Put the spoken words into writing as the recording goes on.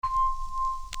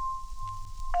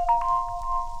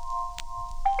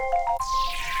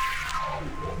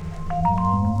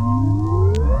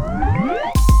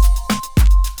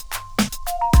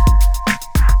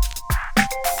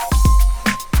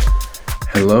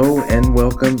Hello and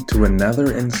welcome to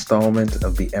another installment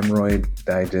of the Hemorrhoid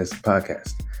Digest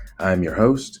podcast. I'm your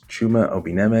host, Chuma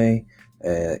Obineme,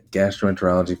 a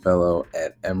gastroenterology fellow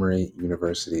at Emory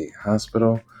University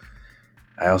Hospital.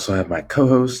 I also have my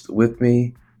co-host with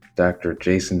me, Dr.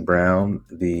 Jason Brown,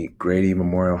 the Grady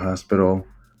Memorial Hospital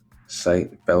Site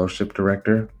Fellowship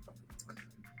Director.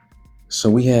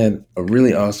 So we had a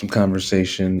really awesome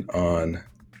conversation on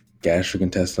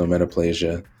gastrointestinal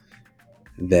metaplasia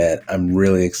that I'm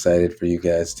really excited for you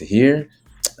guys to hear.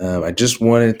 I just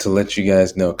wanted to let you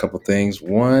guys know a couple things.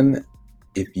 One,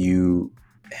 if you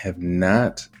have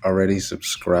not already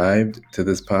subscribed to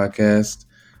this podcast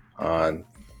on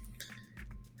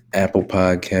Apple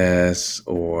Podcasts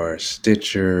or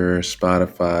Stitcher,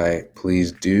 Spotify,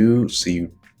 please do so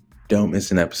you don't miss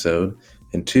an episode.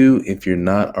 And two, if you're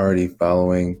not already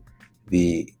following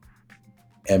the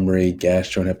Emory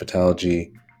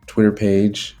Gastroenterology Twitter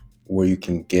page, where you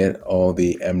can get all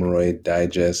the Hemorrhoid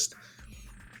Digest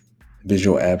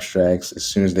visual abstracts as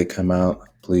soon as they come out,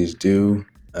 please do.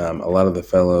 A lot of the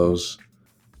fellows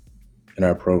in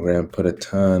our program put a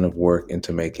ton of work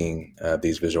into making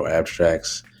these visual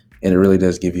abstracts, and it really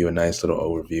does give you a nice little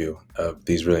overview of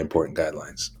these really important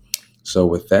guidelines. So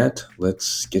with that,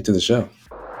 let's get to the show.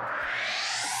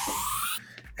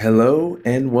 Hello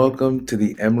and welcome to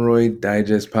the Hemorrhoid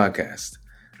Digest podcast.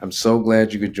 I'm so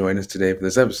glad you could join us today for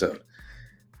this episode.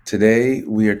 Today,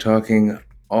 we are talking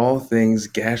all things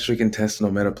gastric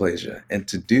intestinal metaplasia, and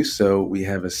to do so, we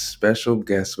have a special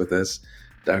guest with us,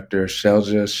 Dr.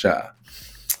 Shailja Shah.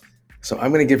 So I'm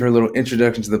going to give her a little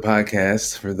introduction to the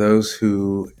podcast for those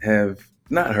who have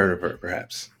not heard of her,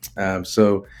 perhaps.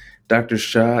 So Dr.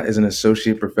 Shah is an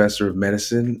associate professor of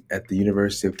medicine at the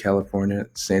University of California,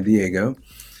 San Diego,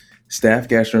 staff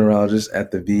gastroenterologist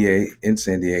at the VA in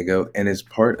San Diego, and is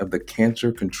part of the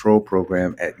Cancer Control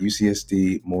Program at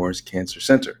UCSD Moores Cancer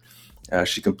Center.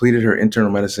 She completed her internal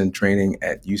medicine training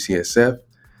at UCSF,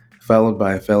 followed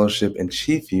by a fellowship in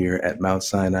chief year at Mount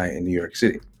Sinai in New York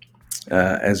City,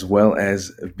 as well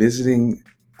as visiting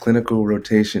clinical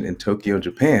rotation in Tokyo,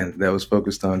 Japan, that was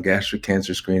focused on gastric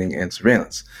cancer screening and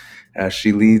surveillance.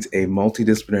 She leads a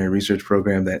multidisciplinary research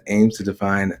program that aims to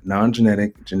define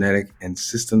non-genetic, genetic, and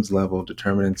systems-level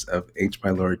determinants of H.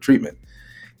 pylori treatment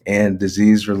and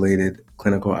disease-related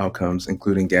clinical outcomes,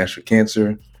 including gastric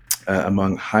cancer,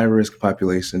 among high-risk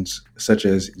populations such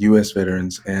as U.S.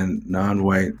 veterans and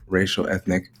non-white racial,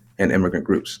 ethnic, and immigrant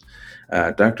groups.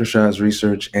 Dr. Shah's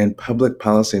research and public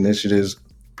policy initiatives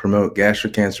promote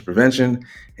gastric cancer prevention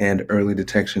and early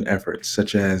detection efforts,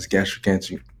 such as gastric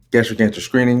cancer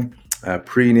screening,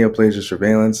 pre-neoplasia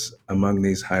surveillance among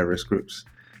these high-risk groups.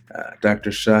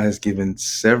 Dr. Shah has given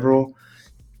several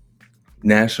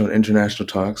national and international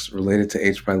talks related to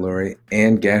H. pylori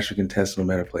and gastric intestinal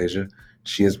metaplasia.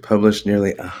 She has published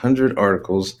nearly 100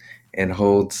 articles and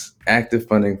holds active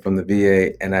funding from the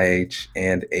VA, NIH,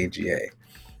 and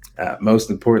AGA.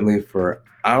 Most importantly for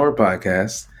our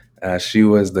podcast, she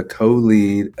was the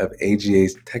co-lead of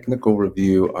AGA's technical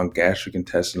review on gastric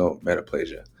intestinal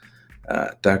metaplasia.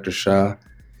 Dr. Shah,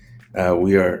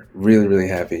 we are really, really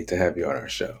happy to have you on our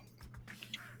show.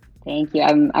 Thank you.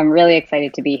 I'm really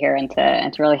excited to be here and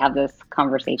to really have this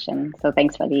conversation. So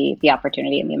thanks for the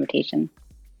opportunity and the invitation.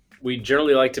 We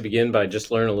generally like to begin by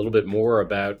just learning a little bit more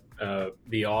about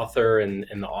the author and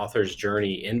the author's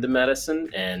journey into medicine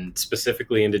and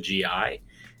specifically into GI,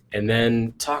 and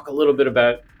then talk a little bit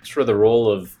about sort of the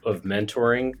role of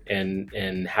mentoring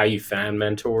and how you found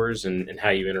mentors and how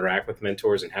you interact with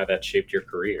mentors and how that shaped your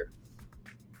career.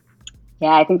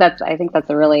 Yeah, I think that's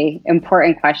a really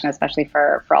important question, especially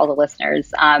for all the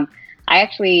listeners. I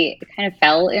actually kind of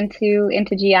fell into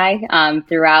GI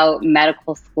throughout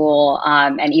medical school,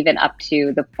 and even up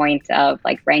to the point of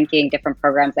like ranking different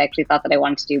programs. I actually thought that I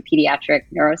wanted to do pediatric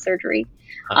neurosurgery.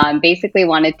 Basically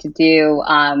wanted to do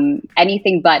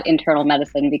anything but internal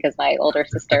medicine because my older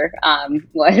sister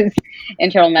was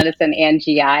internal medicine and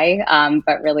GI,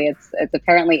 but really it's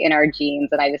apparently in our genes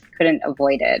and I just couldn't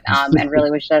avoid it, and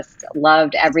really was just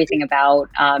loved everything about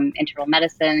internal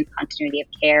medicine, continuity of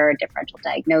care, differential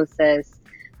diagnosis,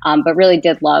 but really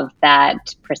did love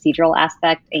that procedural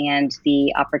aspect and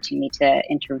the opportunity to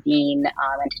intervene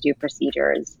and to do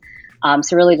procedures.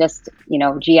 So really just,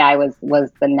 GI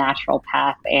was the natural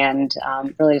path, and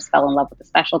really just fell in love with the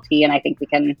specialty. And I think we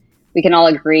can all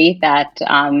agree that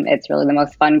it's really the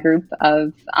most fun group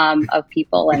of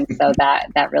people. And so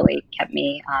that really kept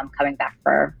me coming back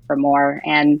for more.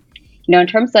 And, in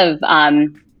terms of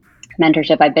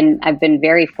mentorship, I've been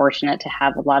very fortunate to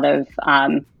have a lot of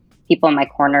people in my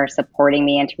corner supporting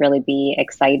me and to really be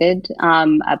excited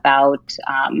about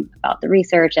the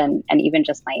research and even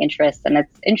just my interests. And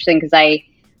it's interesting because I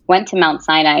went to Mount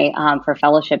Sinai for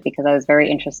fellowship because I was very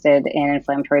interested in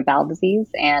inflammatory bowel disease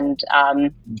and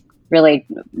really,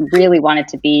 really wanted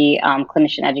to be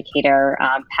clinician educator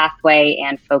pathway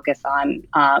and focus on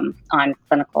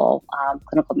clinical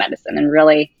medicine. And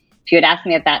really, if you had asked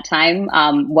me at that time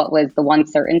what was the one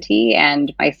certainty,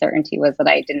 and my certainty was that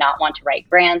I did not want to write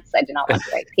grants, I did not want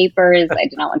to write papers, I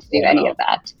did not want to do any of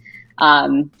that.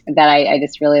 That I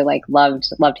just really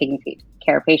loved taking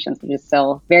care of patients, which is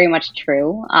still very much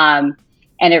true. And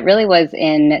it really was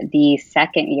in the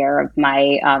second year of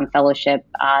my fellowship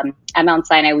at Mount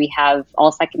Sinai. We have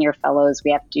all second year fellows. We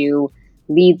have to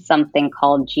lead something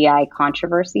called GI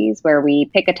controversies, where we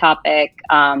pick a topic,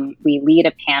 we lead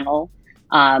a panel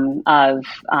of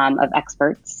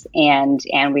experts, and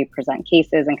we present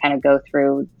cases and kind of go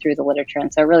through the literature.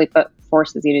 And so it really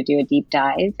forces you to do a deep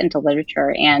dive into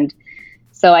literature. And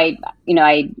so I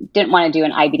didn't want to do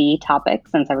an IBD topic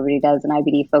since everybody does an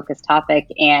IBD focused topic.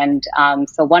 And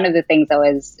so one of the things that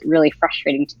was really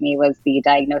frustrating to me was the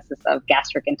diagnosis of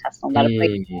gastric intestinal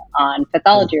metaplasia on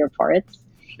pathology reports.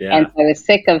 Yeah. And so I was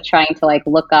sick of trying to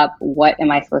look up what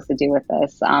am I supposed to do with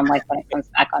this, when it comes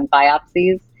back on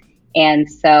biopsies.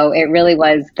 And so it really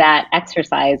was that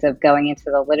exercise of going into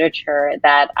the literature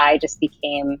that I just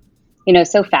became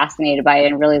so fascinated by it,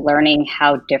 and really learning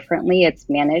how differently it's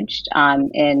managed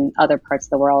in other parts of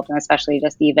the world, and especially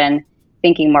just even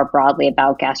thinking more broadly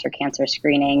about gastric cancer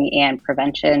screening and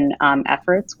prevention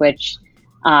efforts, which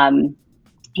have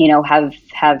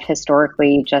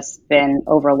historically just been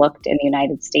overlooked in the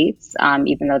United States,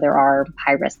 even though there are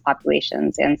high risk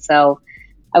populations. And so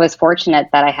I was fortunate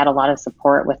that I had a lot of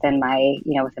support within my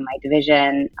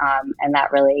division, and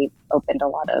that really opened a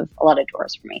lot of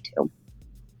doors for me too.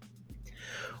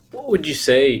 What would you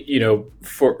say,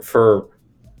 for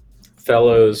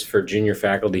fellows, for junior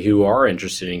faculty who are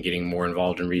interested in getting more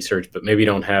involved in research, but maybe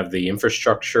don't have the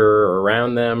infrastructure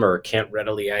around them or can't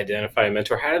readily identify a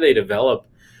mentor? How do they develop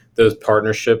those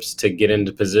partnerships to get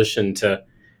into position to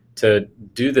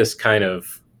do this kind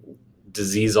of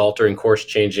disease-altering,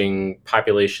 course-changing,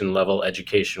 population-level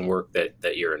education work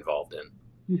that you're involved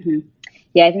in? Mm-hmm.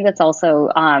 Yeah, I think that's also,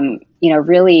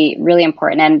 really, really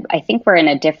important. And I think we're in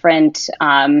a different,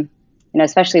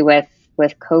 especially with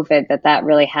COVID, that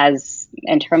really has,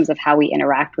 in terms of how we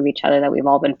interact with each other, that we've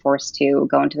all been forced to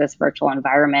go into this virtual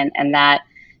environment. And that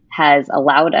has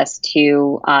allowed us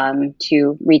to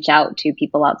reach out to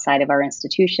people outside of our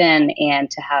institution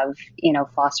and to have,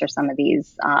 foster some of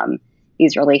these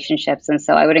relationships. And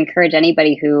so I would encourage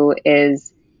anybody who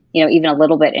is, even a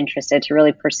little bit interested to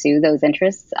really pursue those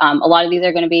interests. A lot of these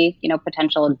are going to be,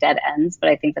 potential dead ends, but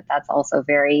I think that that's also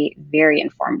very, very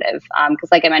informative. Because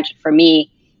like I mentioned, for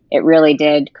me, it really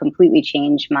did completely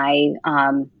change my,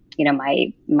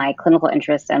 my clinical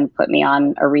interest and put me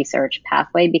on a research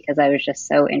pathway, because I was just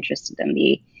so interested in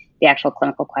the actual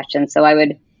clinical questions. So I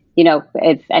would,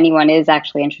 if anyone is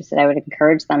actually interested, I would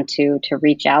encourage them to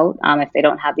reach out if they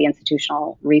don't have the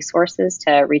institutional resources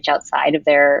to reach outside of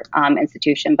their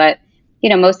institution. But,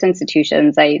 most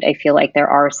institutions, I feel like there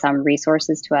are some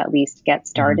resources to at least get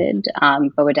started,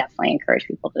 but would definitely encourage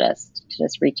people to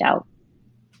just reach out.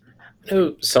 I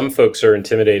know some folks are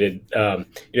intimidated.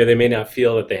 They may not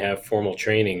feel that they have formal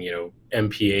training,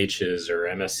 MPHs or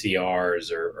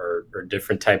MSCRs or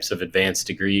different types of advanced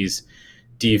degrees.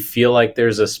 Do you feel like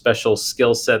there's a special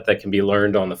skill set that can be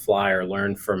learned on the fly or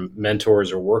learned from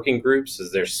mentors or working groups?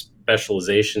 Is there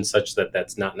specialization such that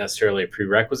that's not necessarily a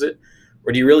prerequisite?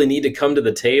 Or do you really need to come to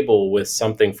the table with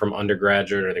something from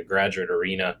undergraduate or the graduate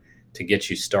arena to get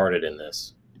you started in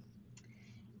this?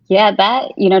 Yeah,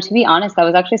 that, to be honest, that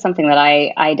was actually something that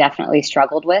I definitely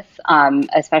struggled with,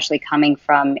 especially coming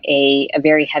from a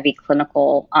very heavy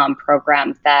clinical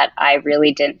program, that I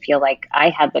really didn't feel like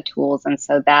I had the tools. And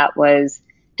so that was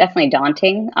definitely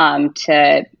daunting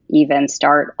to even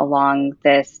start along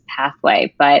this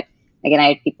pathway. But again, I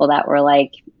had people that were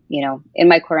in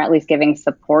my corner, at least giving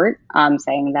support,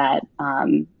 saying that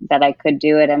I could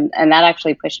do it. And that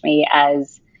actually pushed me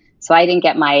so I didn't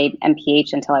get my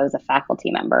MPH until I was a faculty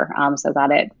member. So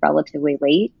got it relatively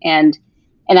late. And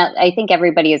I think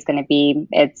everybody is going to be,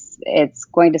 it's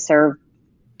going to serve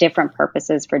different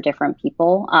purposes for different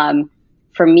people.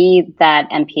 For me, that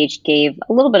MPH gave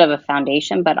a little bit of a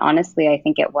foundation, but honestly, I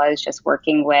think it was just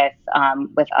working with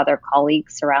other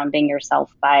colleagues, surrounding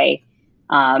yourself by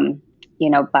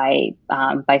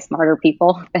smarter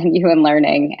people than you, and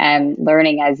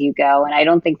learning as you go. And I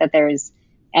don't think that there's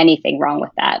anything wrong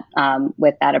with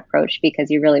that approach, because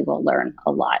you really will learn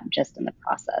a lot just in the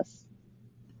process.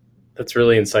 That's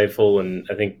really insightful, and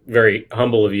I think very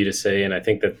humble of you to say. And I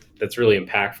think that that's really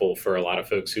impactful for a lot of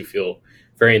folks who feel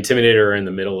very intimidated or in the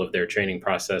middle of their training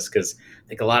process. Because I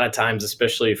think a lot of times,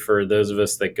 especially for those of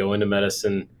us that go into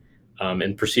medicine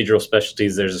and procedural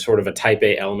specialties, there's a sort of a type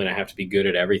A element. I have to be good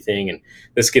at everything. And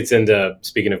this gets into,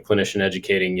 speaking of clinician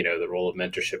educating, the role of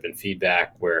mentorship and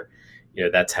feedback, where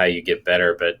that's how you get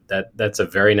better. But that's a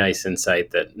very nice insight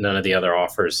that none of the other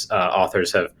authors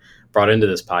have brought into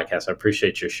this podcast. I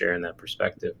appreciate you sharing that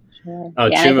perspective. Sure. Yeah,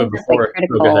 and I Chuma, think that's like go ahead.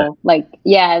 critical. Like,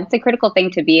 yeah, it's a critical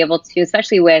thing to be able to,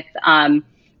 especially with,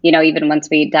 even once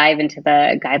we dive into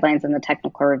the guidelines and the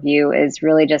technical review, is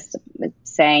really just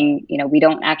saying, we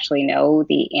don't actually know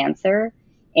the answer,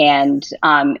 and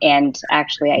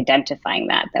actually identifying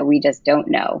that we just don't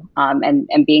know,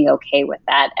 and being okay with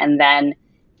that, and then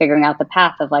figuring out the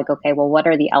path of like, okay, well, what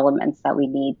are the elements that we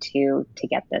need to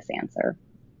get this answer?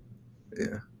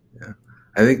 Yeah, yeah.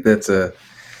 I think that's that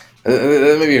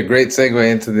may be a great segue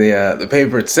into the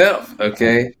paper itself.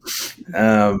 Okay,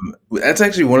 that's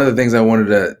actually one of the things I wanted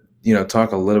to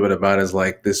talk a little bit about, is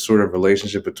like this sort of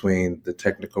relationship between the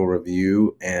technical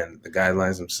review and the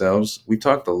guidelines themselves. We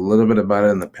talked a little bit about it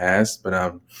in the past, but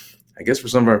I guess for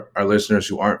some of our listeners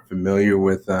who aren't familiar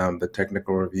with the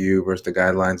technical review versus the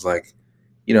guidelines, like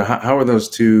how are those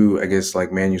two, I guess,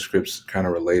 like manuscripts kind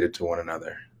of related to one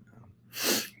another?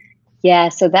 Yeah,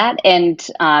 so that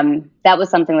was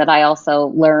something that I also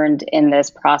learned in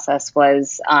this process,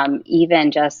 was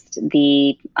even just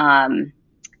the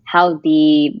how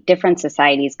the different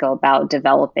societies go about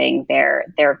developing their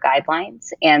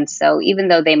guidelines. And so even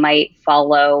though they might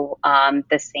follow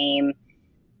the same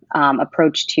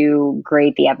approach to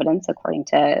grade the evidence according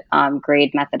to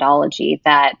grade methodology,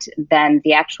 that then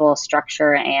the actual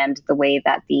structure and the way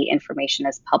that the information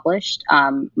is published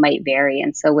might vary.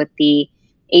 And so with the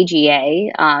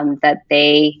AGA, that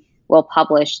they will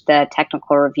publish the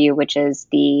technical review, which is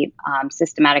the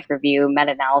systematic review,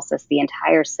 meta-analysis, the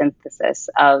entire synthesis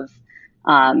of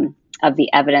the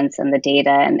evidence and the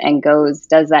data, and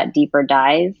does that deeper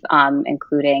dive,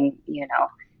 including, and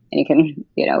you can,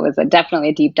 it was definitely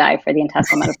a deep dive for the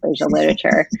intestinal metaplasia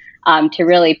literature, to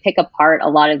really pick apart a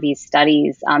lot of these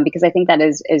studies, because I think that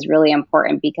is really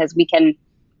important, because we can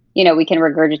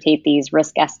regurgitate these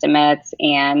risk estimates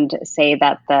and say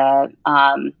that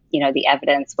the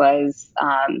evidence was,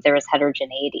 there was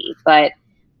heterogeneity, but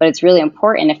it's really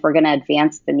important, if we're going to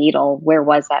advance the needle, where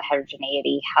was that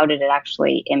heterogeneity? How did it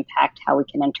actually impact how we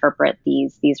can interpret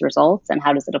these results, and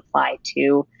how does it apply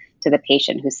to the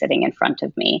patient who's sitting in front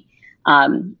of me?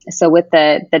 So with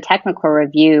the technical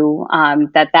review,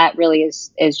 that really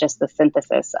is just the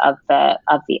synthesis of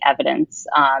the evidence,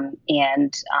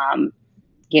 and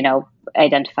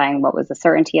identifying what was the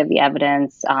certainty of the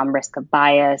evidence, risk of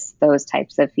bias, those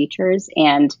types of features,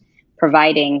 and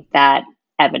providing that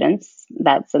evidence,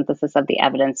 that synthesis of the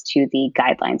evidence, to the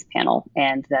guidelines panel.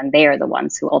 And then they are the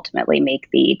ones who ultimately make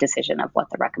the decision of what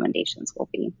the recommendations will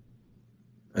be.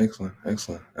 Excellent.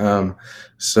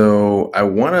 So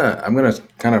I'm gonna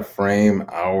kind of frame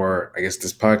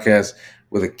this podcast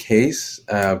with a case.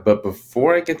 But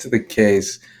before I get to the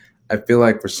case, I feel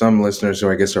like for some listeners who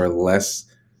I guess are less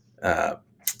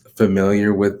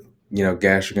familiar with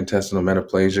gastrointestinal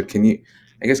metaplasia, can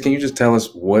you just tell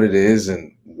us what it is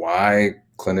and why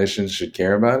clinicians should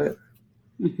care about it?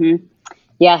 Mm-hmm.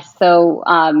 Yeah. So,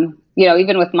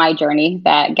 even with my journey,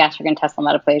 that gastrointestinal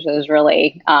metaplasia is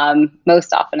really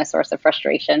most often a source of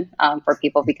frustration for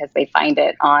people, because they find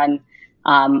it on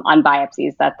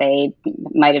biopsies that they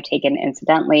might have taken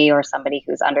incidentally, or somebody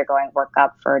who's undergoing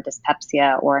workup for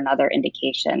dyspepsia or another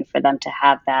indication, for them to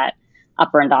have that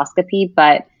upper endoscopy.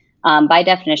 But by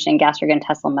definition,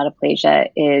 gastrointestinal metaplasia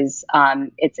is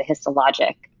it's a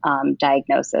histologic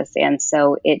diagnosis, and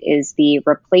so it is the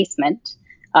replacement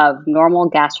of normal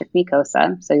gastric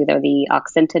mucosa, so either the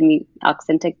oxyntic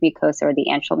mucosa or the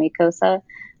antral mucosa,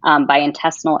 by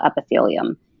intestinal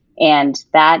epithelium. And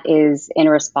that is in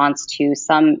response to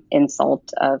some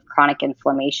insult of chronic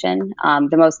inflammation.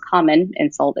 The most common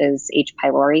insult is H.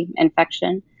 pylori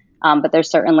infection, but there's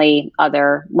certainly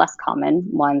other less common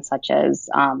ones, such as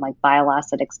like bile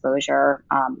acid exposure,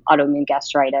 autoimmune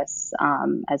gastritis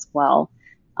as well.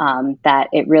 That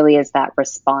it really is that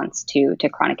response to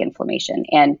chronic inflammation,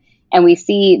 and we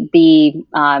see the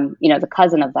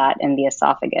cousin of that in the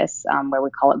esophagus, where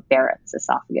we call it Barrett's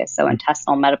esophagus. So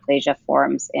intestinal metaplasia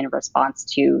forms in response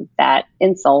to that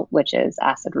insult, which is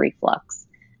acid reflux,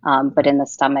 but in the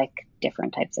stomach,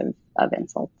 different types of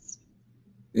insults.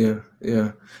 Yeah.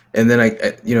 And then I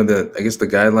guess the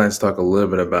guidelines talk a little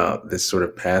bit about this sort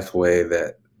of pathway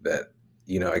that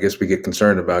I guess we get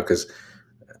concerned about, because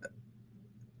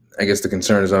I guess the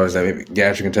concern is always that maybe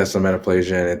gastric intestinal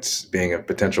metaplasia and it's being a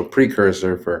potential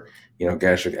precursor for,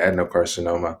 gastric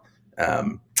adenocarcinoma.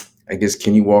 Um, I guess,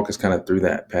 can you walk us kind of through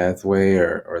that pathway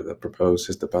or the proposed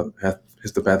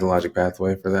histopathologic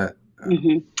pathway for that?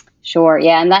 Hmm. Sure.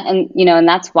 Yeah. And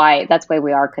that's why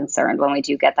we are concerned when we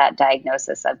do get that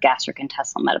diagnosis of gastric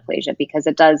intestinal metaplasia, because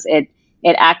it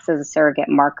acts as a surrogate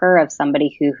marker of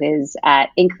somebody who is at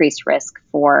increased risk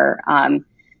for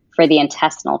the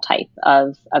intestinal type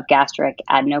of gastric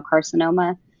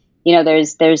adenocarcinoma.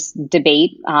 There's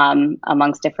debate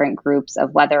amongst different groups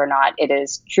of whether or not it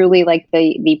is truly like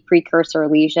the precursor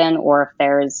lesion, or if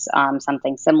there's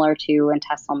something similar to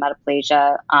intestinal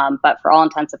metaplasia. But for all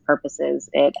intents and purposes,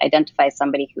 it identifies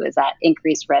somebody who is at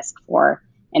increased risk for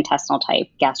intestinal type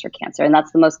gastric cancer, and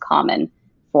that's the most common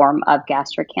form of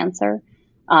gastric cancer.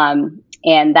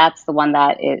 And that's the one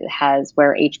that it has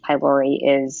where H. pylori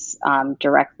is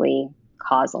directly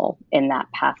causal in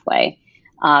that pathway.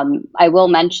 I will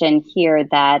mention here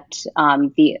that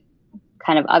the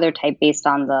kind of other type based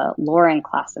on the Lauren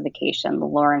classification, the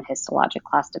Lauren histologic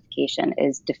classification,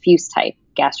 is diffuse type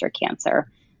gastric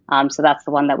cancer. So that's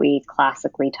the one that we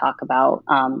classically talk about,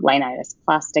 Leonidas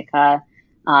plastica.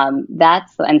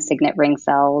 And signet ring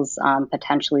cells,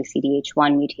 potentially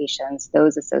CDH1 mutations,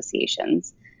 those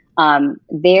associations.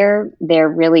 There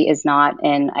really is not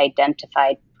an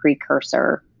identified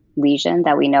precursor lesion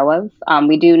that we know of.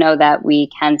 We do know that we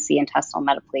can see intestinal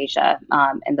metaplasia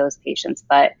in those patients,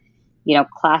 but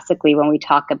classically, when we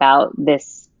talk about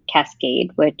this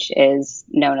cascade, which is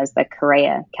known as the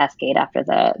Correa cascade after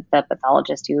the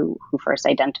pathologist who first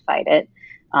identified it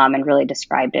and really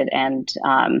described it, and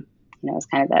is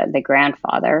kind of the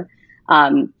grandfather,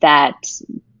 that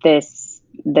this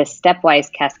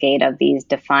stepwise cascade of these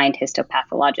defined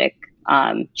histopathologic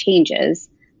changes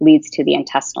leads to the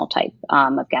intestinal type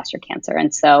of gastric cancer.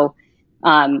 And so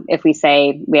if we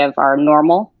say we have our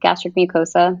normal gastric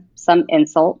mucosa, some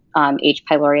insult, H.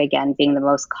 pylori again being the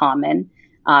most common,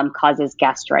 causes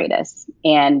gastritis.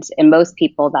 And in most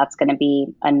people, that's going to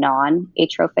be a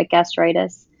non-atrophic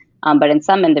gastritis. But in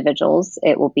some individuals,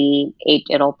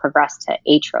 it'll progress to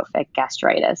atrophic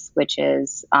gastritis, which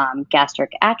is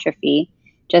gastric atrophy,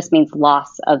 just means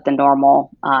loss of the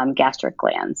normal gastric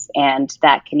glands. And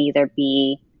that can either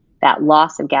be that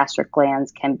loss of gastric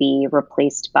glands can be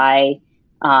replaced by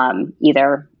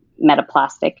either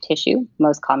metaplastic tissue,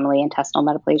 most commonly intestinal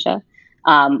metaplasia,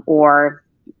 or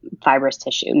fibrous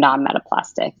tissue,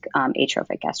 non-metaplastic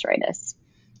atrophic gastritis.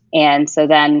 And so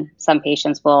then some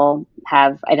patients will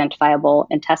have identifiable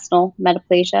intestinal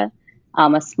metaplasia.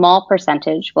 A small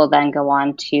percentage will then go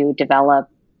on to develop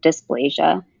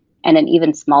dysplasia, and an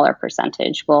even smaller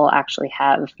percentage will actually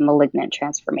have malignant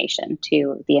transformation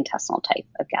to the intestinal type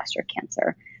of gastric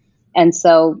cancer. And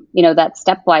so, that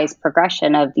stepwise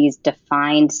progression of these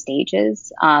defined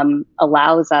stages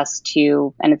allows us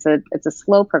to, and it's a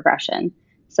slow progression.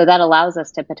 So that allows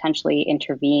us to potentially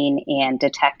intervene and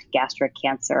detect gastric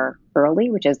cancer early,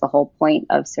 which is the whole point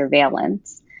of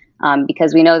surveillance.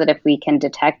 Because we know that if we can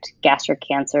detect gastric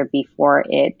cancer before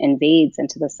it invades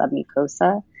into the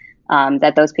submucosa,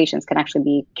 that those patients can actually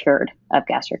be cured of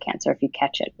gastric cancer if you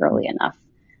catch it early enough.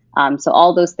 So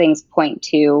all those things point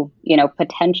to,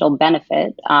 potential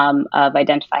benefit of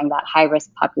identifying that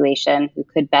high-risk population who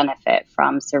could benefit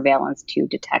from surveillance to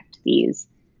detect these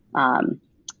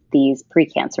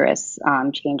precancerous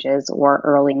changes or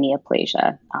early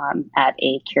neoplasia at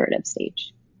a curative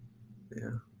stage.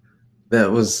 Yeah,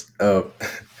 that was a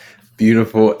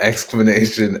beautiful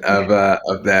explanation of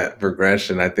that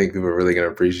progression. I think people are really going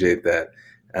to appreciate that.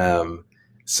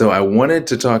 So I wanted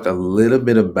to talk a little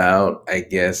bit about, I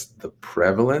guess, the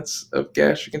prevalence of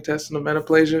gastric intestinal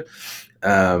metaplasia,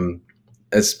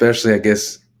 especially, I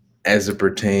guess, as it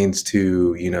pertains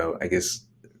to, I guess,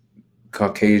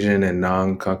 Caucasian and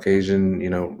non-Caucasian,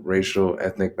 racial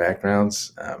ethnic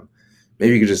backgrounds.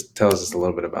 Maybe you could just tell us just a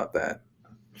little bit about that.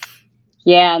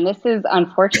 Yeah, and this is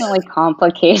unfortunately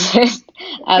complicated,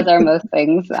 as are most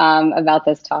things about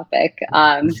this topic.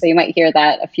 So you might hear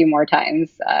that a few more times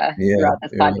Yeah, throughout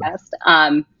this yeah.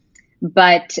 podcast.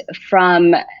 But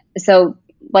so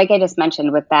like I just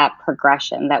mentioned, with that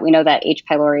progression, that we know that H.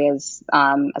 pylori is,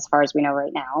 as far as we know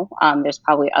right now, there's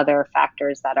probably other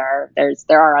factors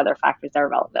there are other factors that are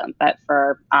relevant, but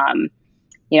for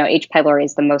H. pylori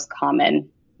is the most common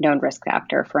known risk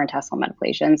factor for intestinal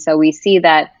metaplasia. And so we see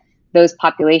that those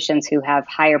populations who have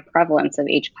higher prevalence of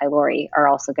H. pylori are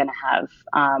also going to have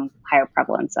higher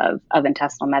prevalence of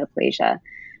intestinal metaplasia.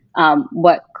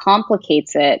 What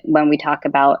complicates it when we talk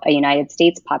about a United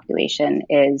States population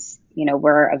is,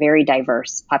 we're a very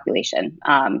diverse population.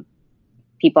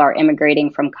 people are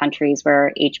immigrating from countries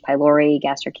where H. pylori,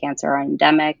 gastric cancer are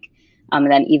endemic. And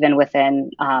then even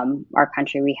within our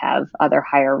country, we have other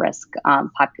higher risk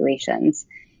populations.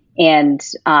 And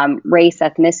race,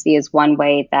 ethnicity is one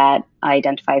way that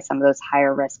identifies some of those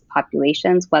higher risk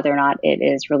populations, whether or not it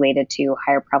is related to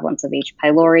higher prevalence of H.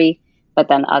 pylori, but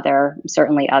then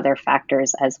certainly other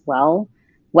factors as well.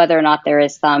 Whether or not there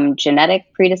is some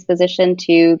genetic predisposition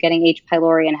to getting H.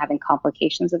 pylori and having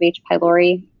complications of H.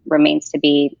 pylori remains to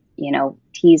be,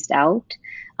 teased out.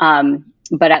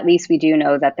 But at least we do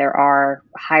know that there are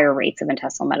higher rates of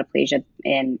intestinal metaplasia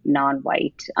in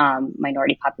non-white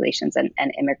minority populations and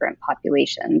immigrant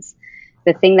populations.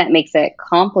 The thing that makes it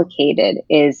complicated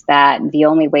is that the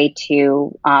only way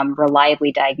to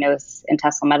reliably diagnose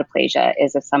intestinal metaplasia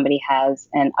is if somebody has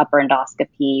an upper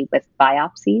endoscopy with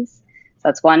biopsies. So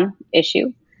that's one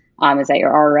issue, is that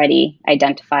you're already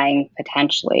identifying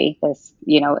potentially this,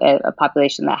 a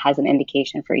population that has an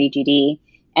indication for EGD.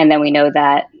 And then we know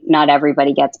that not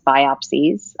everybody gets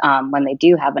biopsies when they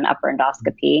do have an upper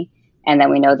endoscopy. And then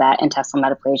we know that intestinal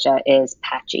metaplasia is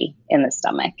patchy in the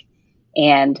stomach.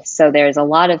 And so there's a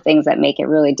lot of things that make it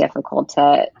really difficult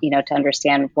to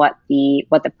understand what the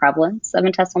prevalence of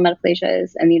intestinal metaplasia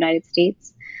is in the United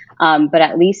States. But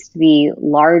at least the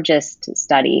largest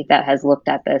study that has looked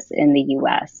at this in the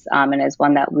U.S. And is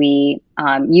one that we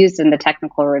used in the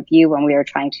technical review when we were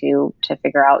trying to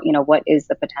figure out, what is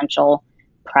the potential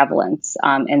prevalence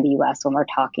in the U.S. when we're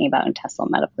talking about intestinal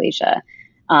metaplasia.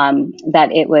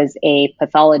 That it was a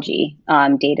pathology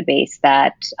database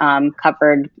that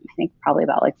covered, I think, probably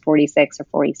about like 46 or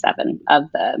 47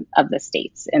 of the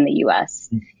states in the U.S.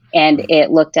 And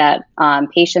it looked at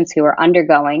patients who were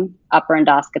undergoing upper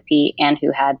endoscopy and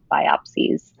who had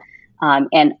biopsies.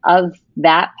 And of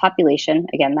that population,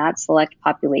 again, that select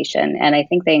population, and I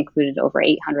think they included over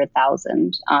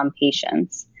 800,000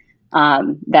 patients,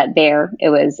 it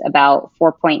was about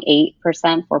 4.8%,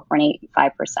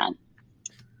 4.85%.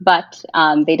 But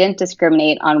they didn't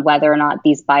discriminate on whether or not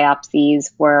these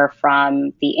biopsies were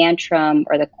from the antrum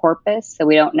or the corpus. So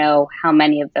we don't know how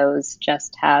many of those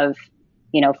just have,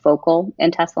 focal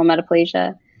intestinal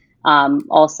metaplasia.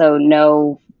 Also,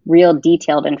 no real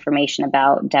detailed information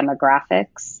about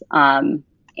demographics,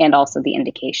 and also the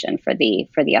indication for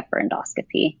the upper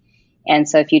endoscopy. And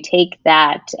so if you take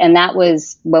that, and that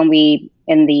was when we,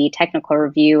 in the technical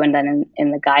review and then in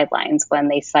the guidelines, when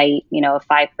they cite, a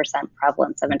 5%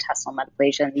 prevalence of intestinal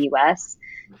metaplasia in the US,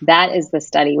 that is the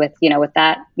study with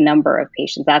that number of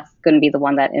patients. That's going to be the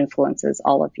one that influences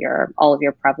all of your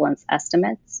prevalence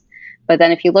estimates. But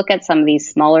then if you look at some of these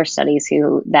smaller studies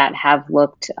that have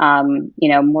looked,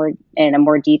 more in a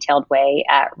more detailed way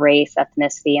at race,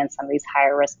 ethnicity, and some of these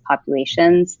higher risk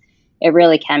populations, it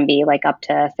really can be like up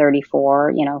to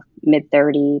 34, mid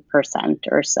 30%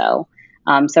 or so.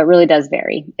 So it really does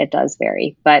vary. It does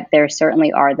vary, but there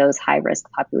certainly are those high risk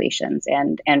populations.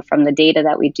 And from the data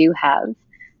that we do have,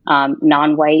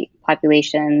 non-white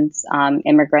populations,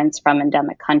 immigrants from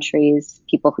endemic countries,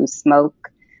 people who smoke,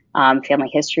 family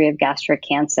history of gastric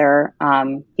cancer,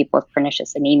 people with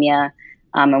pernicious anemia,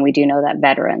 and we do know that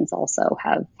veterans also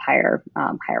have higher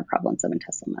prevalence of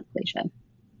intestinal metaplasia.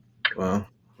 Well.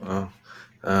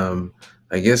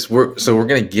 I guess we're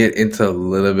going to get into a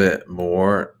little bit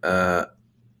more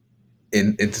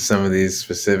into some of these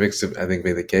specifics, I think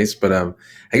may be the case. But I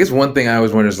guess one thing I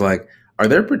always wonder is like, are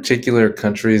there particular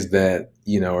countries that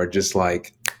are just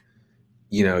like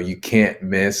you can't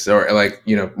miss, or like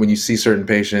when you see certain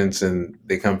patients and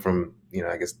they come from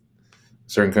I guess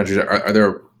certain countries, are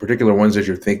there particular ones that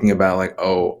you're thinking about, like,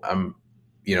 oh, I'm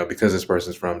because this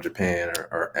person's from Japan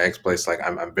or X place, like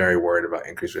I'm very worried about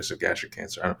increased risk of gastric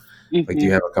cancer. Like, do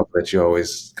you have a couple that you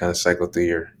always kind of cycle through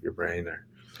your brain? Or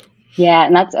Yeah,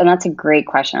 and that's a great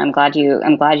question. I'm glad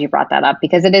you brought that up,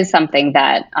 because it is something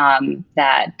that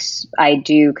that I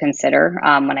do consider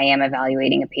when I am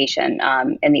evaluating a patient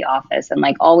in the office, and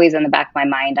like always in the back of my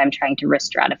mind, I'm trying to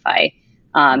risk stratify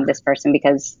this person,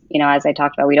 because as I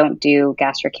talked about, we don't do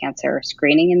gastric cancer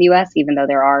screening in the U.S., even though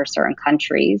there are certain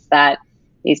countries that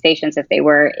these patients, if they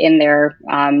were in their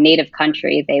native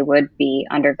country, they would be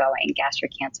undergoing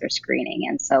gastric cancer screening,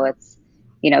 and so it's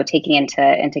taking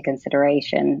into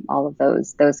consideration all of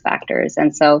those factors.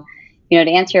 And so, to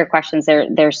answer your questions,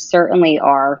 there certainly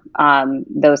are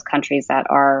those countries that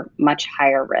are much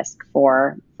higher risk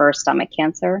for stomach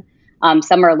cancer.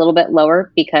 Some are a little bit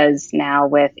lower because now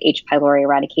with H. pylori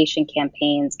eradication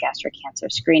campaigns, gastric cancer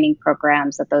screening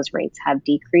programs, that those rates have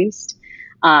decreased.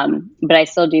 But I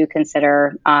still do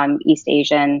consider East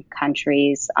Asian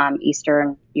countries,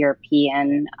 Eastern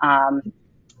European,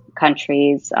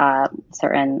 countries,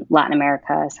 certain Latin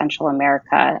America, Central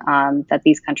America, that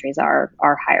these countries are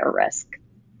higher risk.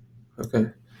 Okay,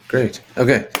 great.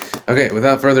 Okay.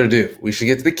 Without further ado, we should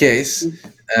get to the case,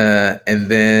 and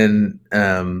then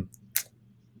and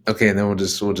then we'll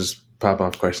just pop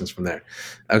off questions from there.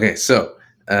 Okay, so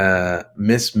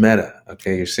Miss Meta.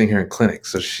 Okay, you're seeing her in clinic.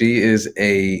 So she is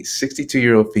a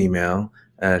 62-year-old female.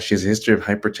 She has a history of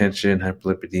hypertension,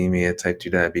 hyperlipidemia, type 2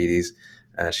 diabetes.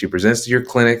 She presents to your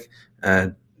clinic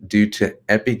due to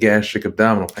epigastric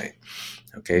abdominal pain.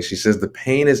 Okay, she says the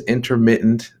pain is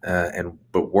intermittent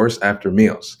but worse after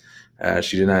meals.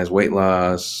 She denies weight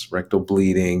loss, rectal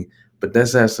bleeding, but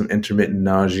does have some intermittent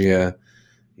nausea,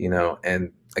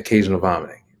 and occasional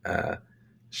vomiting.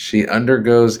 She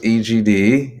undergoes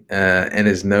EGD and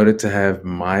is noted to have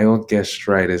mild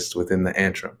gastritis within the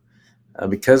antrum.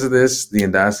 Because of this, the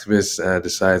endoscopist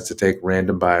decides to take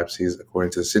random biopsies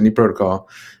according to the Sydney protocol,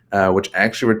 which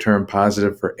actually returned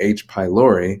positive for H.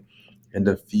 pylori, and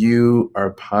a few are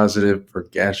positive for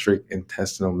gastric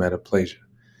intestinal metaplasia.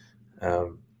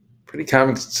 Pretty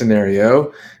common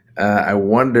scenario. I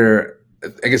wonder,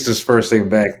 I guess just first thinking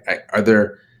back,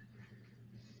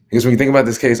 because when you think about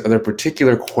this case, are there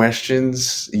particular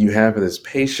questions you have for this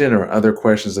patient or other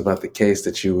questions about the case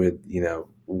that you would,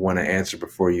 want to answer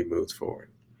before you move forward?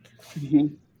 Mm-hmm.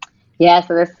 Yeah,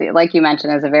 so this, like you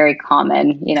mentioned, is a very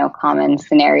common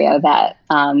scenario that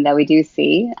we do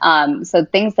see. So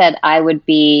things that I would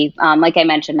be, like I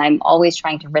mentioned, I'm always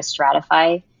trying to risk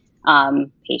stratify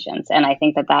patients, and I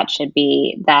think that should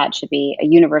be a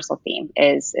universal theme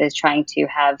is trying to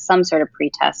have some sort of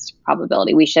pretest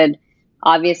probability. We should,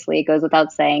 obviously, it goes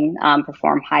without saying,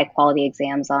 perform high quality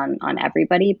exams on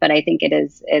everybody, but I think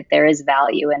there is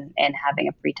value in having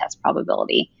a pretest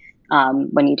probability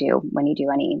when you do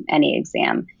any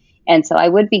exam. And so I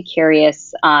would be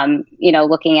curious,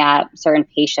 looking at certain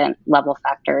patient level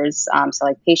factors, so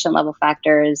like patient level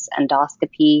factors,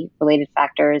 endoscopy related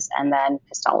factors, and then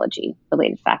histology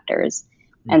related factors.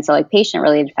 And so like patient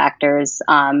related factors,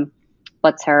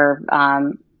 what's her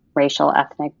racial,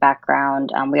 ethnic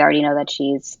background? We already know that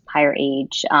she's higher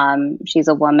age. She's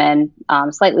a woman,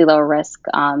 slightly lower risk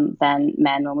than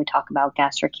men when we talk about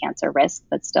gastric cancer risk,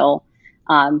 but still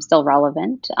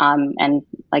relevant. And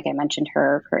like I mentioned,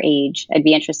 her age. I'd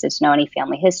be interested to know any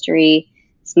family history,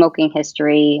 smoking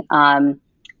history.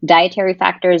 Dietary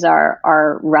factors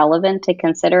are relevant to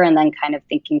consider, and then kind of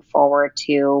thinking forward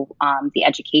to the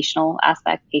educational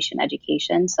aspect, patient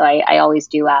education. So I always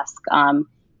do ask,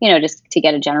 just to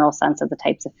get a general sense of the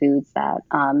types of foods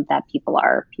that people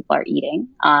are eating.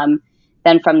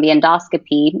 Then from the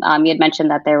endoscopy, you had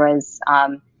mentioned that there was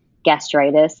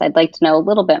gastritis. I'd like to know a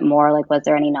little bit more, like, was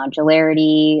there any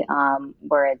nodularity?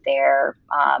 Were there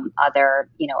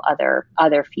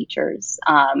other features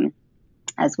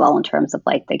as well in terms of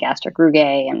like the gastric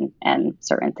rugae and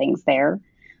certain things there.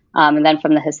 And then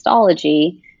from the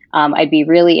histology, I'd be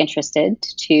really interested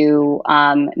to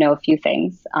know a few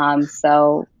things.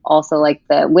 So also like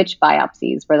which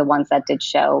biopsies were the ones that did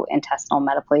show intestinal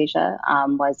metaplasia?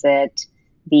 Was it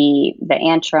the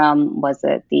antrum? Was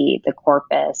it the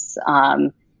corpus?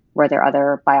 Were there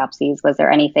other biopsies? Was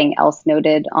there anything else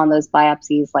noted on those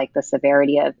biopsies, like the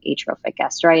severity of atrophic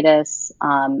gastritis,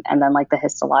 and then like the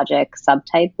histologic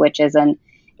subtype, which isn't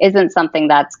something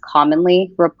that's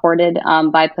commonly reported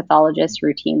by pathologists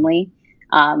routinely,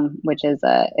 which is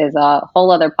a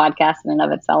whole other podcast in and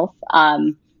of itself.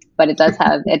 But it does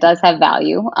have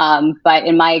value. But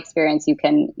in my experience, you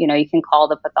can call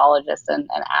the pathologist and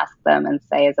ask them and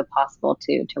say, is it possible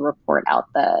to report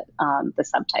out the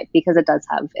subtype, because it does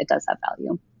have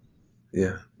value.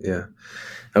 Yeah.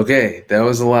 Okay, that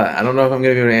was a lot. I don't know if I'm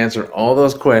going to be able to answer all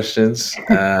those questions,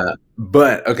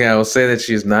 but okay, I will say that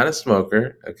she is not a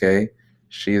smoker. Okay,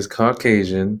 she is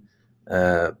Caucasian.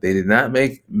 They did not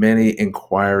make many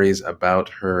inquiries about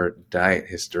her diet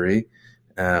history,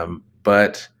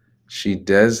 but she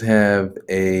does have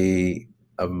a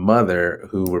mother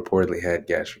who reportedly had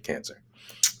gastric cancer.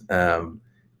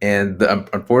 And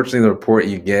unfortunately, the report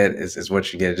you get is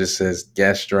what you get. It just says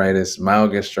gastritis,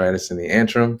 mild gastritis in the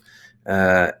antrum.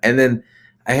 And then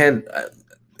I had,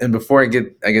 and before I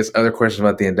get, I guess, other questions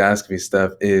about the endoscopy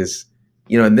stuff is,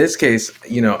 in this case,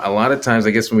 a lot of times,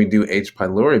 I guess when we do H.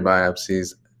 pylori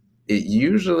biopsies, it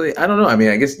usually, I don't know. I mean,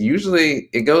 I guess usually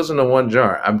it goes into one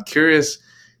jar. I'm curious,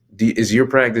 is your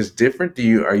practice different?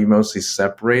 Are you mostly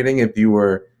separating if you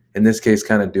were, in this case,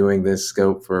 kind of doing this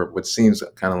scope for what seems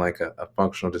kind of like a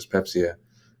functional dyspepsia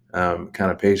kind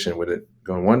of patient? Would it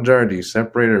go in one jar? Do you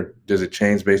separate, or does it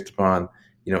change based upon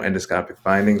endoscopic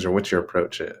findings, or what's your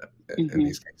approach in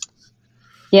these cases?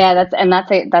 Yeah,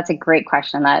 that's a great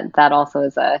question. That also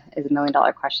is a $1 million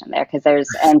question there, because there's,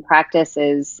 and practice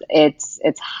is,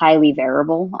 it's highly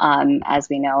variable, as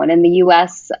we know. And in the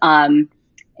US,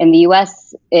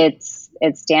 it's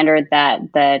standard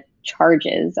that the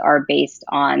charges are based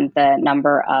on the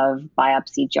number of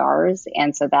biopsy jars,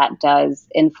 and so that does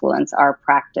influence our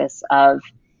practice of,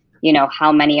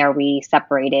 how many are we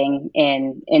separating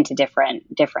into different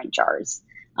jars,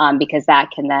 because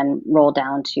that can then roll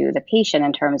down to the patient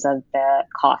in terms of the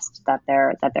cost that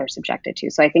they're subjected to.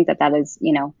 So I think that is,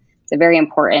 it's a very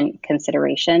important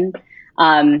consideration.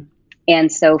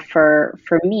 And so for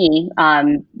me,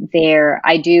 there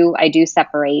I do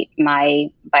separate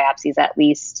my biopsies, at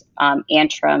least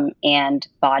antrum and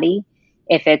body.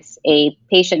 If it's a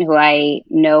patient who I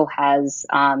know has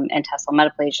intestinal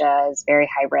metaplasia, is very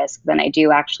high risk, then I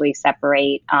do actually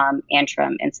separate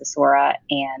antrum, incisora,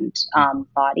 and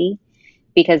body,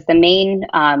 because the main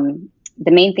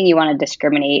thing you want to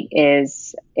discriminate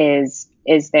is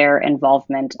their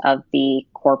involvement of the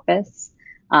corpus,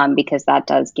 because that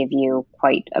does give you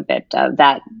quite a bit of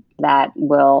that. That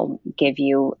will give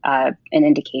you an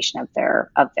indication of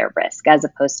their risk, as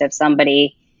opposed to if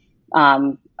somebody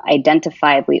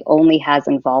identifiably only has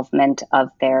involvement of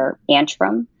their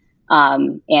antrum,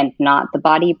 and not the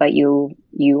body, but you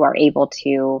are able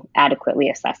to adequately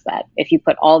assess that. If you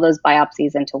put all those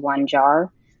biopsies into one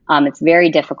jar, it's very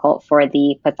difficult for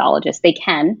the pathologist. They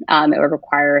can. It would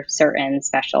require certain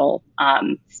special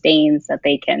stains that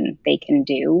they can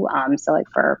do. So, like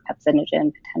for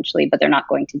pepsinogen potentially, but they're not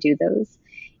going to do those.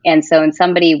 And so, in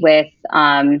somebody with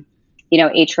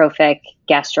atrophic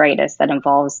gastritis that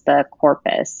involves the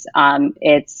corpus,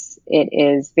 it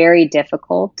is very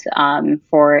difficult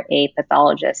for a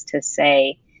pathologist to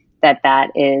say that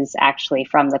is actually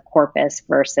from the corpus,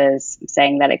 versus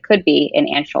saying that it could be an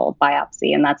antral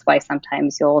biopsy. And that's why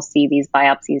sometimes you'll see these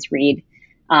biopsies read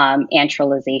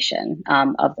antralization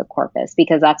of the corpus,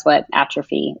 because that's what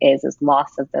atrophy is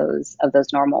loss of those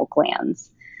normal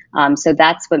glands. So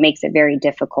that's what makes it very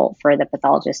difficult for the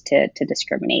pathologist to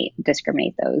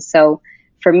discriminate those. So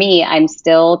for me, I'm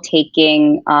still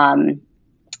taking,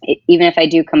 even if I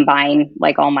do combine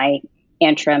like all my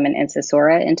antrum and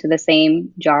incisora into the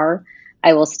same jar,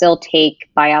 I will still take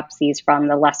biopsies from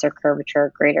the lesser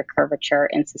curvature, greater curvature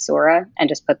incisora, and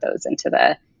just put those into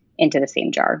the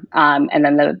same jar. And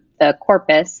then the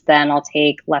corpus, then I'll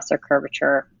take lesser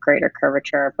curvature, greater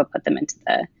curvature, but put them into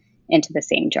the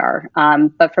same jar.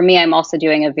 But for me, I'm also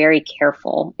doing a very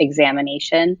careful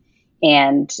examination.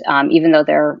 And even though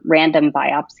they're random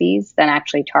biopsies, then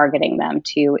actually targeting them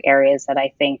to areas that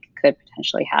I think could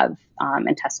potentially have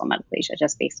intestinal metaplasia,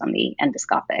 just based on the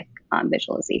endoscopic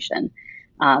visualization.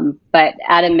 But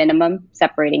at a minimum,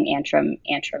 separating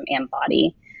antrum, and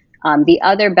body. The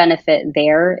other benefit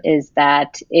there is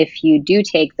that if you do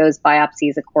take those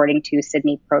biopsies according to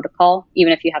Sydney protocol,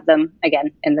 even if you have them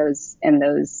again in those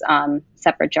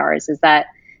separate jars, is that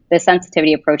the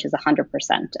sensitivity approaches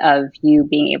 100% of you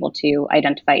being able to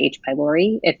identify H.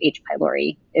 pylori if H.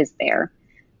 pylori is there.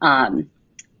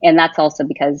 And that's also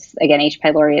because, again, H.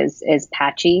 pylori is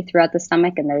patchy throughout the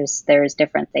stomach, and there's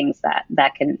different things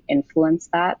that can influence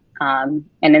that. And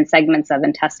in segments of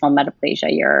intestinal metaplasia,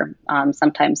 you're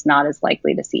sometimes not as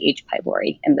likely to see H.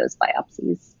 pylori in those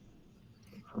biopsies.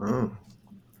 Oh.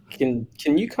 Can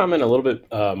you comment a little bit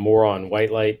more on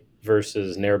white light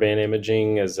versus narrowband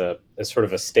imaging as sort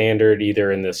of a standard,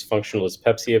 either in this functional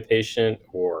dyspepsia patient,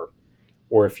 or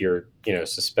if you're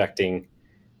suspecting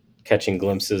catching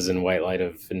glimpses in white light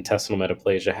of intestinal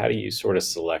metaplasia? How do you sort of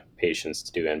select patients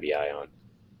to do NBI on?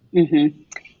 Mm-hmm.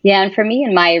 Yeah, and for me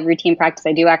in my routine practice,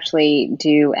 I do actually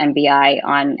do NBI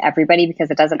on everybody,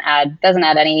 because it doesn't add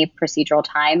any procedural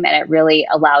time, and it really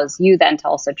allows you then to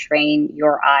also train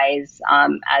your eyes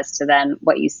as to then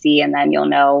what you see, and then you'll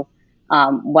know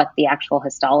what the actual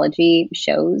histology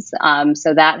shows.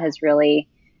 So that has really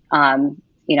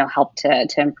helped to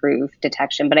improve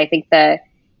detection. But I think the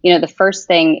first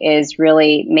thing is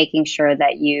really making sure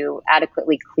that you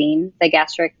adequately clean the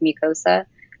gastric mucosa,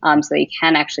 so that you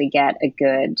can actually get a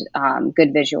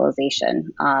good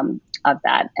visualization of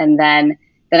that. And then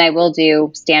I will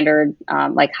do standard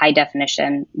like high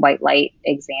definition white light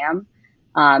exam,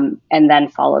 and then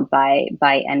followed by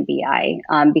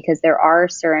NBI, because there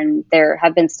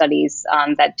have been studies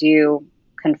that do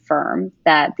confirm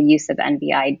that the use of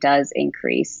NBI does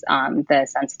increase the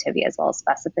sensitivity as well as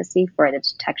specificity for the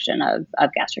detection of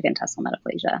gastric intestinal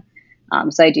metaplasia.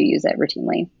 So I do use it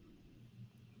routinely.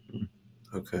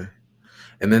 Okay.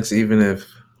 And that's even if,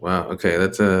 wow, okay,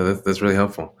 that's really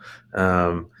helpful.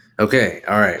 Okay,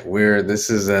 all right, this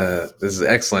is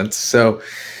excellent. So,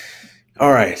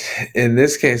 All right. In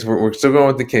this case, we're still going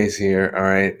with the case here. All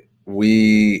right.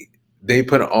 They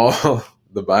put all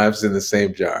the biopsies in the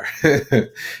same jar,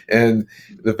 and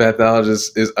the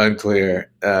pathologist is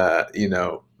unclear.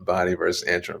 Body versus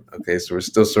antrum. Okay, so we're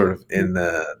still sort of in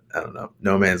the, I don't know,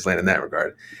 no man's land in that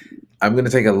regard. I'm going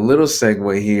to take a little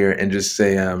segue here and just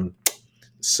say,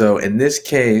 so in this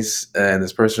case, and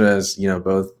this person has,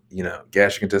 both,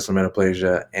 gastric intestinal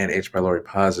metaplasia and H. pylori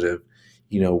positive,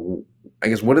 I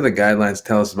guess, what do the guidelines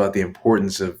tell us about the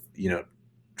importance of,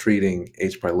 treating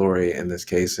H. pylori in this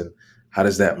case, and how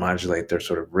does that modulate their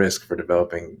sort of risk for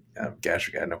developing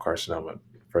gastric adenocarcinoma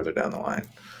further down the line?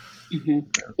 Mm-hmm.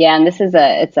 Yeah, and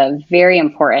it's a very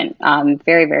important,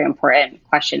 very, very important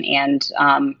question, and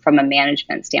from a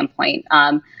management standpoint.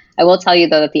 I will tell you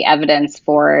though that the evidence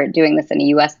for doing this in a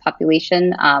U.S.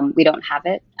 population, we don't have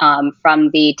it. From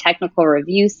the technical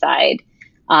review side,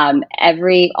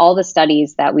 all the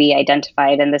studies that we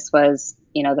identified, and this was,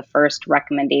 the first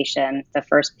recommendation, the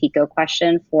first PICO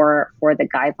question for the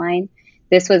guideline.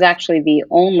 This was actually the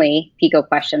only PICO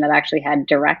question that actually had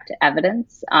direct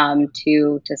evidence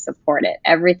to support it.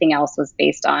 Everything else was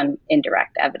based on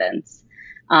indirect evidence.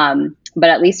 But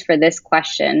at least for this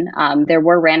question, there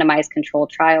were randomized controlled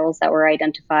trials that were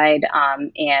identified,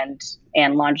 and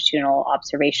longitudinal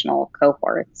observational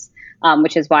cohorts,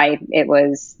 which is why it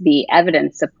was the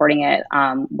evidence supporting it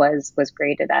was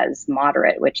graded as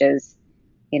moderate, which is,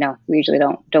 we usually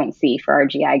don't see for our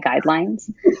GI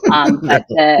guidelines. But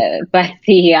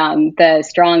the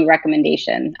strong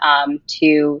recommendation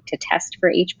to test for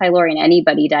H. pylori in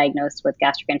anybody diagnosed with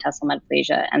gastrointestinal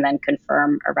metaplasia and then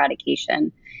confirm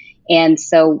eradication. And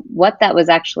so what that was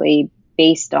actually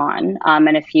based on,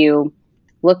 and if you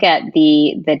look at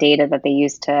the data that they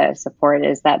used to support,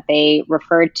 is that they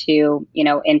referred to,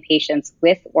 in patients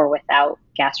with or without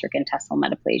gastric intestinal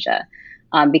metaplasia.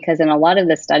 Because in a lot of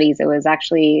the studies, it was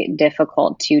actually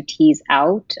difficult to tease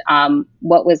out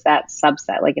what was that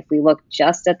subset. Like if we look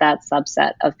just at that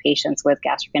subset of patients with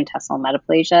gastrointestinal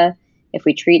metaplasia, if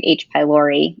we treat H.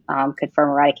 pylori, confirm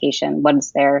eradication, what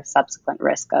is their subsequent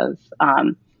risk of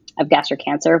gastric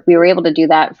cancer? We were able to do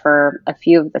that for a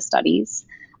few of the studies.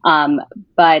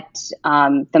 But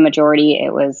the majority,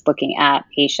 it was looking at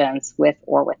patients with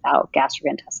or without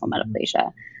gastrointestinal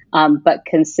metaplasia. But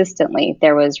consistently,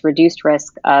 there was reduced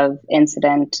risk of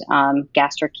incident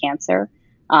gastric cancer,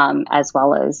 as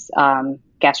well as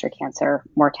gastric cancer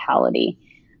mortality.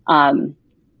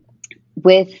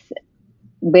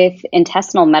 With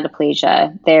intestinal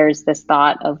metaplasia, there's this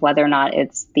thought of whether or not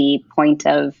it's the point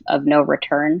of no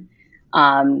return.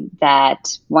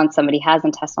 That once somebody has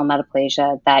intestinal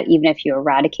metaplasia, that even if you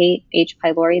eradicate H.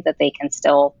 pylori, that they can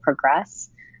still progress.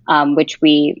 Which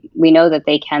we know that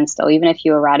they can still, even if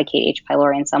you eradicate H.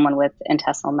 pylori in someone with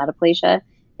intestinal metaplasia,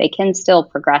 they can still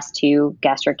progress to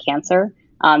gastric cancer.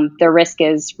 The risk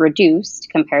is reduced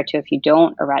compared to if you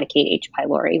don't eradicate H.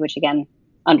 pylori, which again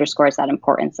underscores that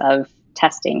importance of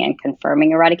testing and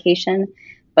confirming eradication.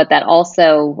 But that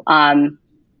also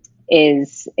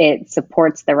it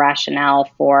supports the rationale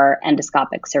for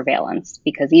endoscopic surveillance,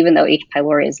 because even though H.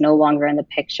 pylori is no longer in the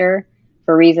picture,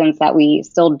 for reasons that we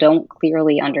still don't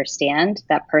clearly understand,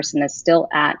 that person is still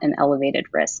at an elevated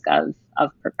risk of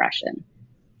progression.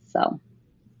 So.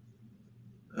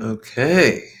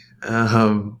 Okay.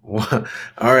 All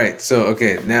right. So,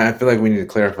 okay, now I feel like we need to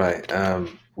clarify.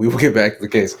 We will get back to the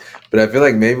case, but I feel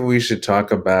like maybe we should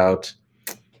talk about,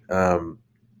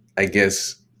 I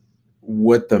guess,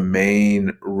 what the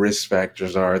main risk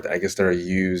factors are that I guess that are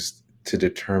used to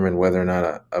determine whether or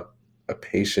not a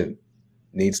patient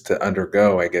needs to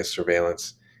undergo, I guess,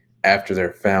 surveillance after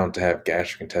they're found to have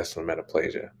gastrointestinal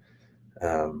metaplasia.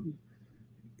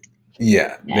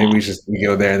 Yeah, maybe we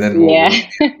go there, and then Yeah.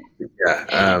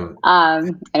 yeah. I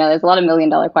know there's a lot of $1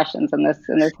 million questions in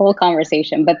this whole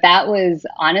conversation, but that was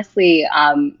honestly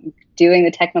doing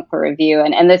the technical review,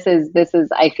 and this is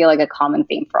I feel like a common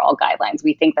theme for all guidelines.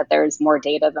 We think that there's more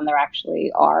data than there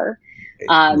actually are,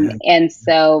 Yeah. and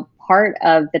so part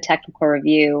of the technical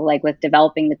review, like with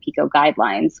developing the PICO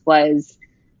guidelines, was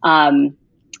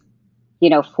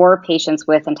for patients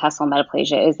with intestinal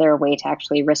metaplasia, is there a way to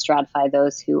actually risk stratify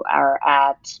those who are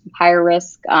at higher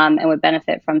risk and would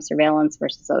benefit from surveillance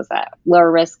versus those at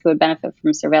lower risk who would benefit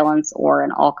from surveillance, or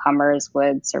in all comers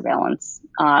would surveillance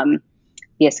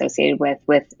be associated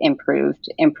with improved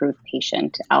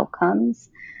patient outcomes?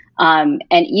 And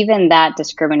even that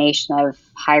discrimination of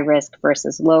high risk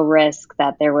versus low risk,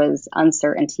 that there was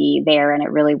uncertainty there, and it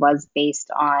really was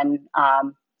based on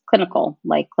clinical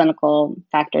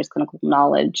factors, clinical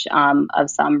knowledge of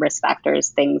some risk factors,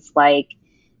 things like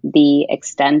the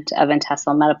extent of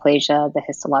intestinal metaplasia, the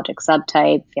histologic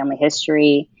subtype, family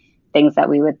history, things that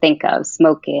we would think of,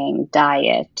 smoking,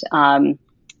 diet,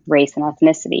 race and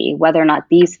ethnicity, whether or not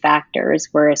these factors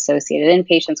were associated in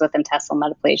patients with intestinal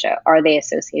metaplasia. Are they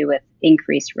associated with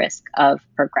increased risk of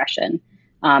progression,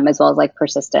 as well as like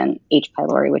persistent H.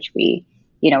 pylori, which we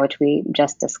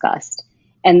just discussed.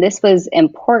 And this was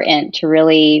important to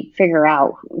really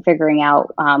figuring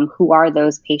out who are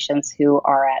those patients who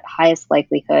are at highest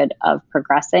likelihood of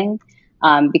progressing.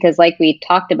 Because like we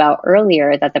talked about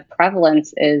earlier, that the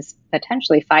prevalence is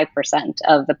potentially 5%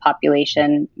 of the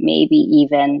population, maybe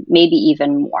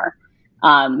even more.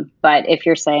 But if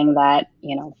you're saying that,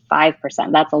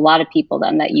 5%, that's a lot of people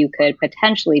then that you could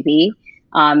potentially be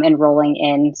enrolling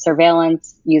in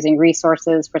surveillance, using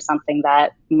resources for something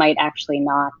that might actually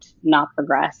not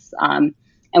progress. And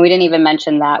we didn't even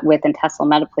mention that with intestinal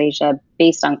metaplasia,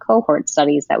 based on cohort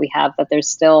studies that we have, that there's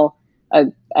still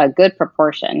a good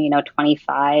proportion, 20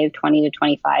 to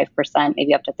 25%,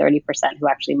 maybe up to 30% who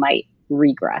actually might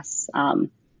regress. And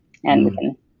we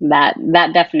can,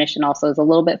 that definition also is a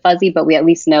little bit fuzzy, but we at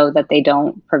least know that they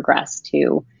don't progress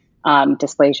to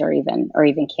dysplasia or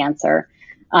even cancer.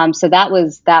 So that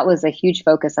was a huge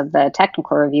focus of the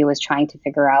technical review, was trying to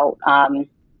figure out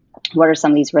what are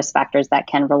some of these risk factors that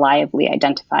can reliably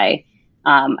identify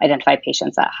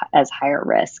patients as higher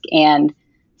risk. And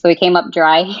so we came up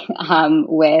dry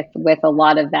with a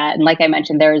lot of that. And like I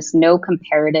mentioned, there's no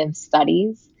comparative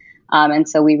studies. And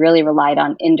so we really relied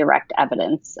on indirect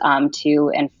evidence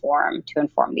to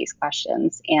inform these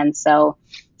questions. And so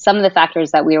some of the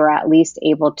factors that we were at least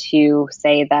able to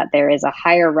say that there is a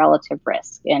higher relative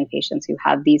risk in patients who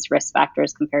have these risk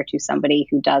factors compared to somebody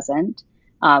who doesn't,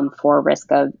 for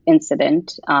risk of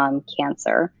incident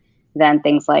cancer, than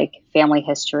things like family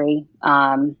history,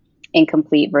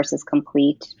 incomplete versus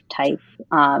complete type,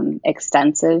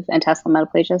 extensive intestinal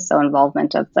metaplasia, so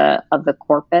involvement of the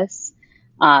corpus,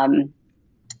 a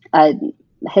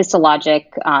histologic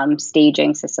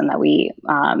staging system that we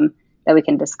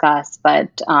can discuss, but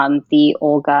the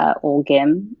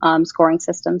OLGIM scoring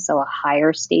system, so a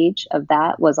higher stage of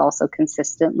that, was also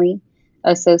consistently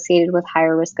associated with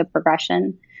higher risk of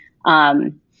progression.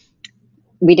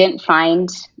 We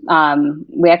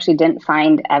actually didn't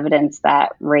find evidence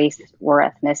that race or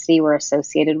ethnicity were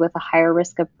associated with a higher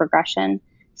risk of progression.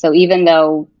 So even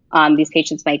though these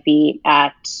patients might be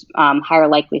at higher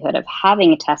likelihood of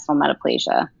having intestinal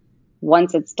metaplasia,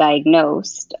 once it's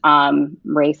diagnosed,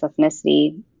 race,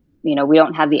 ethnicity, we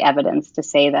don't have the evidence to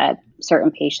say that certain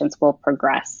patients will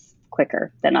progress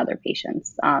quicker than other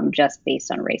patients, just based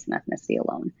on race and ethnicity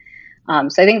alone.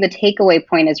 So I think the takeaway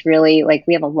point is really, like,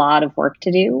 we have a lot of work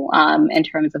to do in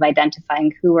terms of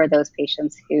identifying who are those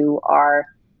patients who are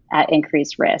at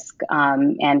increased risk,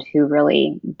 and who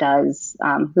really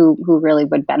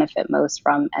would benefit most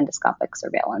from endoscopic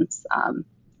surveillance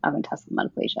of intestinal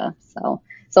metaplasia. So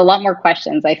a lot more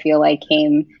questions, I feel like,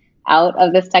 came out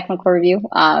of this technical review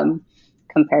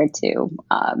compared to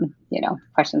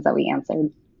questions that we answered.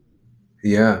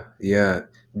 Yeah.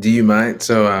 Do you mind?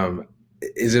 So,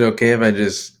 is it okay if I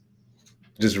just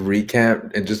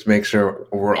recap and just make sure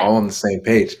we're all on the same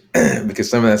page? Because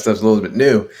some of that stuff's a little bit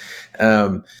new.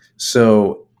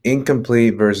 So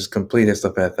incomplete versus complete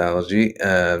histopathology,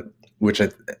 which I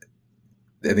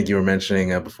think you were mentioning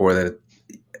before, that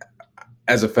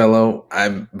as a fellow,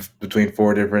 I'm between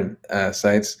 4 different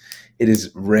sites. It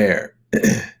is rare.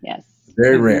 Yes.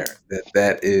 Very rare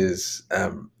that is,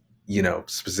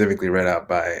 specifically read out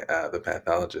by the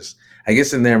pathologist. I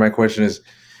guess in there, my question is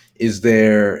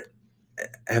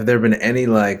have there been any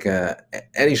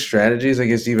any strategies, I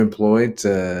guess, you've employed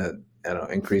to, I don't know,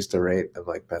 increase the rate of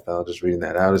like pathologists reading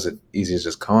that out? Is it easy as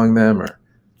just calling them, or?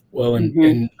 Well,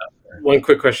 and one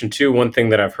quick question too. One thing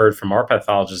that I've heard from our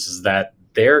pathologists is that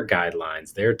their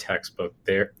guidelines, their textbook,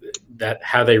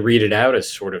 how they read it out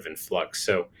is sort of in flux.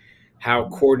 So how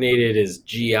coordinated is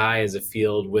GI as a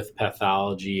field with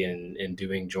pathology and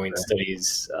doing joint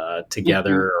studies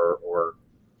together,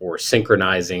 or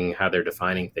synchronizing how they're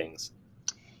defining things?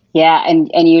 Yeah, and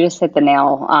you just hit the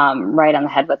nail right on the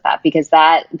head with that, because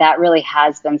that really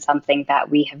has been something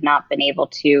that we have not been able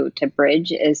to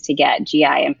bridge, is to get GI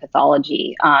and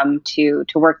pathology to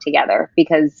work together.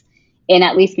 Because in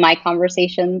at least my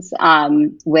conversations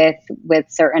with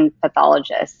certain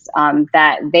pathologists,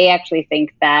 that they actually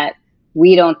think that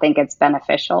we don't think it's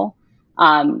beneficial.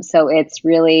 So it's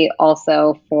really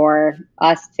also for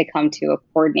us to come to a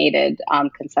coordinated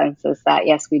consensus that,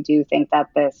 yes, we do think that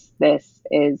this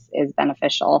is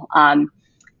beneficial.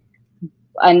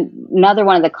 another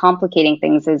one of the complicating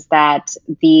things is that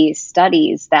the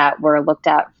studies that were looked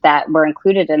at, that were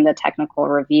included in the technical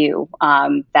review,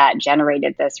 that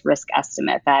generated this risk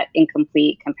estimate that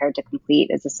incomplete compared to complete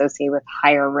is associated with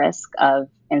higher risk of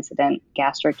incident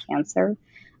gastric cancer,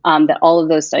 that all of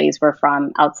those studies were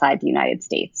from outside the United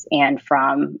States and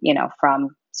from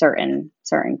certain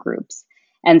groups.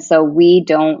 And so we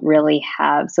don't really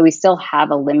have, so we still have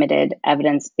a limited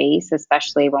evidence base,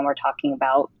 especially when we're talking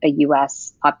about a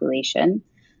US population.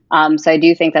 So I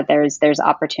do think that there's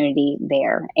opportunity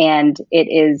there. And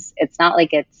it's not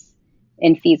like it's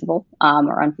infeasible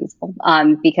or unfeasible,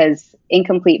 because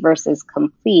incomplete versus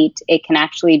complete, it can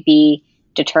actually be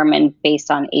determined based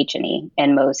on H&E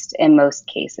in most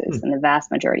cases, in the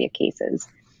vast majority of cases.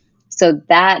 So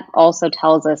that also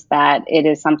tells us that it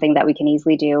is something that we can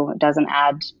easily do. It doesn't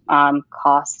add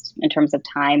cost in terms of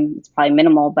time. It's probably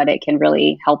minimal, but it can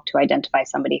really help to identify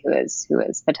somebody who is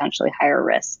potentially higher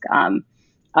risk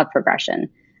of progression.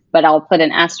 But I'll put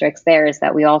an asterisk there, is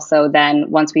that we also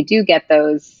then, once we do get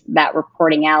that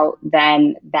reporting out,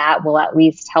 then that will at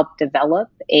least help develop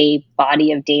a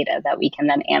body of data that we can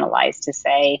then analyze to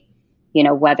say,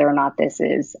 whether or not this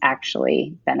is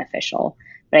actually beneficial.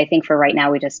 But I think for right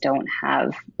now, we don't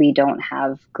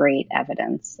have great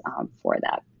evidence for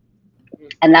that.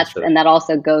 And that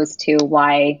also goes to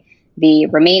why the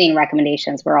remaining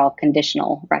recommendations were all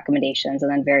conditional recommendations and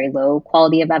then very low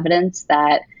quality of evidence,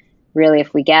 that really,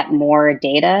 if we get more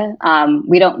data,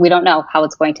 we don't know how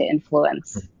it's going to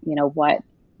influence, where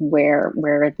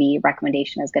the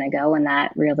recommendation is going to go. And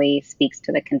that really speaks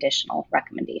to the conditional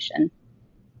recommendation.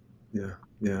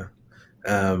 Yeah.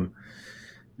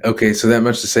 Okay, so that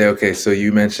much to say. Okay, so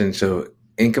you mentioned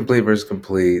incomplete versus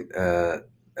complete,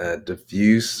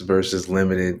 diffuse versus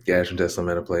limited gastrointestinal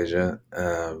metaplasia,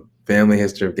 family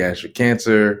history of gastric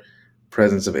cancer,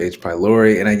 presence of H.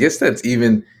 pylori, and I guess that's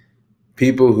even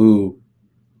people who,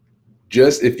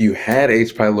 just if you had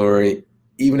H. pylori,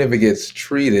 even if it gets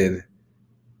treated,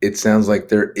 it sounds like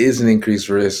there is an increased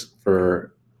risk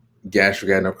for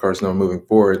gastric adenocarcinoma moving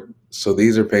forward. So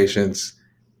these are patients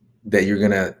that you're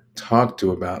going to talk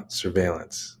to about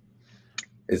surveillance.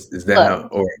 Is that close. how?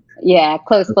 Or yeah,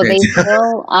 close. But okay. they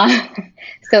still.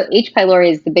 So H.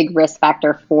 pylori is the big risk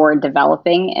factor for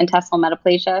developing intestinal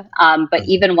metaplasia. But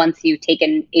even once you've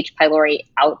taken H. pylori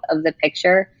out of the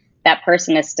picture, that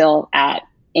person is still at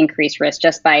increased risk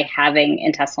just by having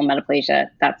intestinal metaplasia.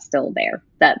 That's still there.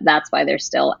 That's why they're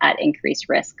still at increased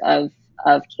risk of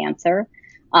cancer.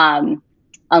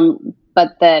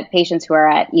 But the patients who are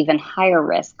at even higher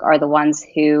risk are the ones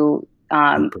who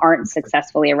aren't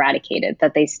successfully eradicated,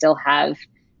 that they still have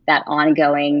that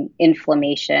ongoing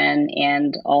inflammation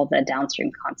and all the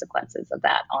downstream consequences of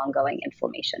that ongoing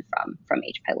inflammation from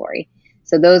H. pylori.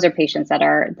 So those are patients that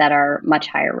are much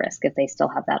higher risk if they still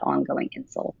have that ongoing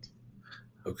insult.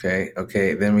 Okay.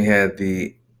 Then we had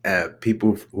the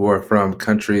people who are from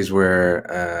countries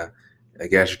where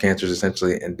gastric cancer is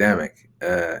essentially endemic,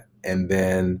 and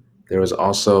then there was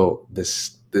also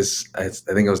this. I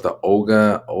think it was the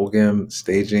OLGAM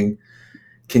staging.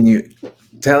 Can you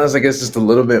tell us, I guess, just a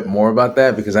little bit more about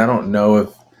that? Because I don't know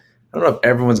if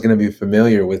everyone's going to be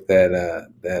familiar with that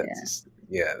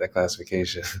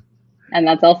classification. And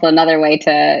that's also another way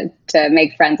to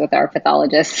make friends with our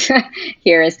pathologists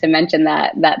here, is to mention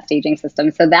that staging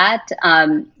system. So that,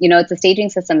 it's a staging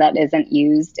system that isn't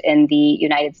used in the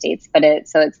United States, but it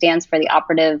stands for the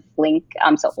operative link.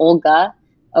 So OLGA,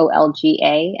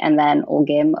 OLGA, and then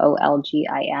OLGIM,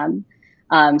 OLGIM.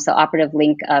 So operative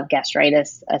link of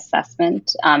gastritis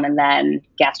assessment, and then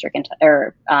gastric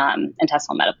intestinal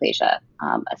metaplasia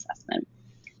assessment.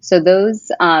 So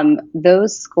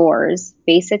those scores,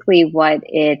 basically what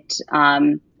it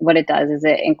does is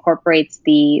it incorporates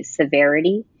the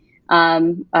severity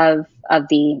of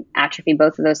the atrophy.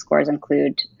 Both of those scores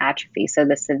include atrophy, so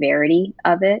the severity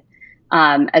of it,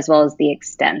 as well as the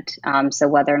extent. So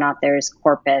whether or not there's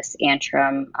corpus,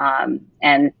 antrum,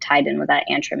 and tied in with that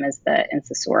antrum is the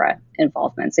incisura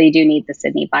involvement. So you do need the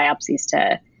Sydney biopsies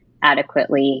to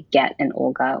adequately get an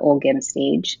OLGIM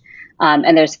stage.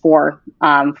 And there's four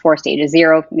stages.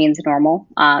 0 means normal,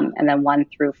 and then 1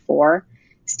 through 4.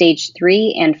 Stage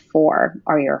 3 and 4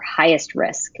 are your highest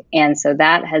risk. And so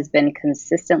that has been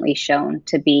consistently shown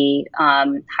to be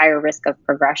higher risk of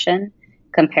progression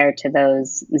compared to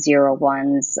those 0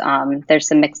 ones. There's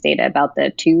some mixed data about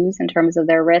the 2s in terms of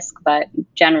their risk, but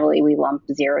generally we lump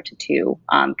 0 to 2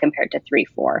 compared to 3,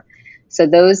 4. So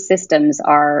those systems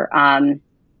are,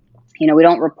 we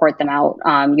don't report them out.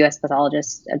 U.S.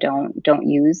 pathologists don't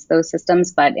use those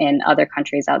systems, but in other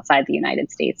countries outside the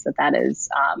United States, that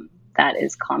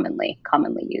is commonly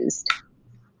used.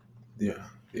 Yeah,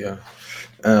 yeah.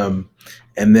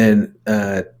 And then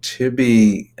to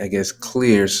be, I guess,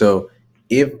 clear, so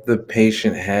if the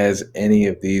patient has any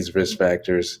of these risk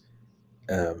factors,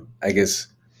 I guess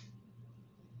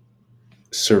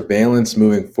surveillance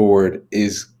moving forward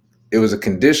it was a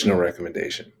conditional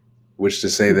recommendation, which to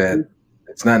say Mhm. that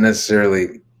it's not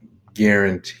necessarily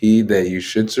guaranteed that you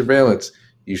should surveil. It's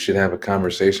you should have a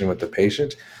conversation with the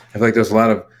patient. I feel like there's a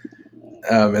lot of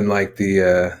in like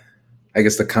the I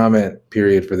guess the comment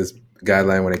period for this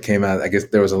guideline when it came out. I guess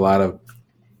there was a lot of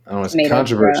I don't want to say Tomatoes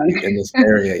thrown. controversy in this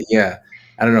area. Yeah,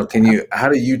 I don't know. Can you? How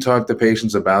do you talk to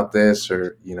patients about this,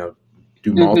 or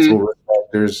do multiple Hmm. risk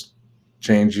factors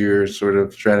change your sort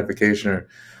of stratification? Or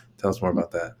tell us more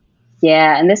about that.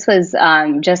 Yeah, and this was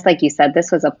just like you said.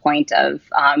 This was a point of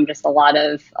just a lot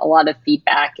of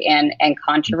feedback and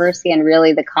controversy, and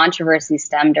really the controversy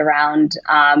stemmed around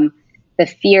the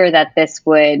fear that this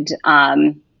would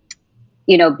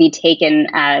be taken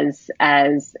as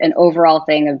an overall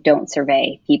thing of don't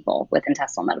survey people with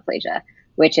intestinal metaplasia,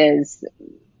 which is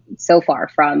so far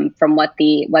from what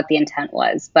the intent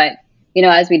was. But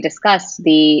as we discussed,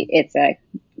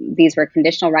 these were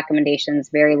conditional recommendations,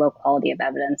 very low quality of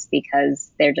evidence, because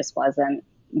there just wasn't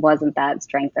that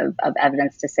strength of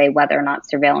evidence to say whether or not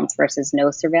surveillance versus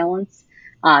no surveillance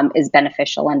is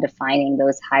beneficial in defining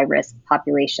those high risk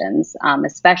populations,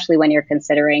 especially when you're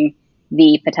considering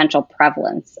the potential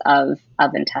prevalence of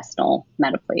intestinal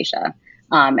metaplasia,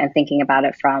 and thinking about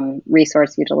it from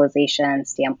resource utilization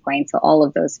standpoint. So all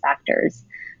of those factors.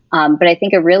 But I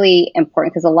think a really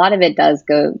important, because a lot of it does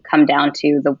come down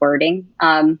to the wording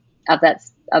of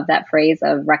that phrase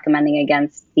of recommending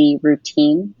against the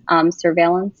routine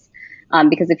surveillance.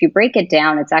 Because if you break it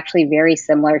down, it's actually very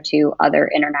similar to other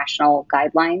international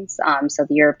guidelines. So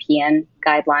the European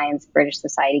guidelines, British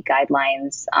Society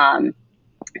guidelines,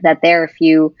 that there, if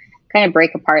you kind of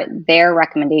break apart their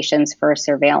recommendations for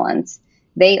surveillance,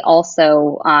 they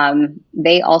also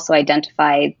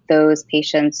identify those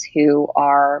patients who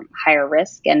are higher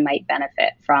risk and might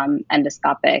benefit from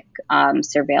endoscopic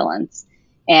surveillance.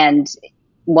 And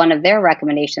one of their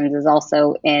recommendations is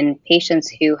also in patients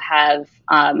who have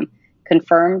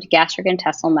confirmed gastric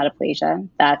intestinal metaplasia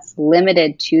that's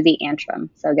limited to the antrum.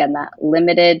 So again, that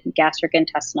limited gastric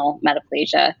intestinal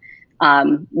metaplasia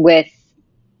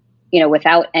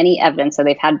without any evidence. So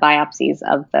they've had biopsies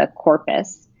of the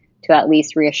corpus to at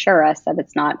least reassure us that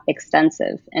it's not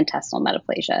extensive intestinal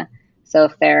metaplasia. So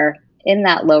if they're in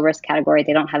that low risk category,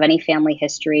 they don't have any family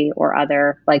history or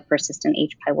other like persistent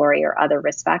H. pylori or other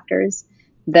risk factors.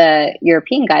 The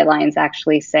European guidelines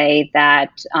actually say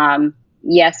that,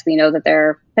 yes, we know that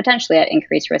they're potentially at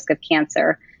increased risk of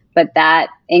cancer, but that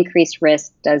increased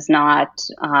risk does not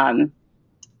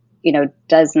mean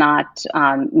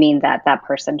that that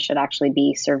person should actually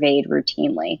be surveyed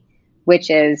routinely, which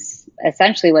is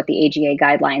essentially what the AGA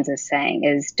guidelines is saying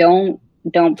is don't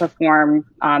perform.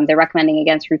 They're recommending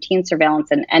against routine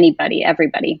surveillance in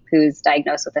everybody who's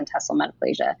diagnosed with intestinal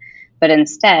metaplasia, but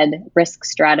instead risk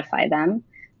stratify them,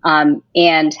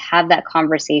 and have that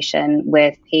conversation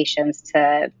with patients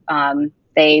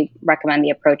they recommend the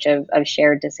approach of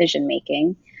shared decision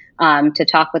making, to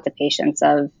talk with the patients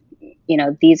of,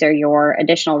 these are your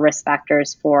additional risk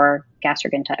factors for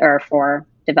for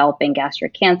developing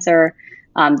gastric cancer.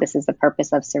 This is the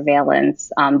purpose of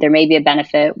surveillance. There may be a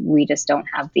benefit. We just don't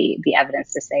have the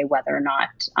evidence to say whether or not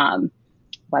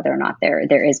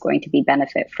there is going to be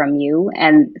benefit from you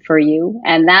and for you.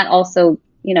 And that also,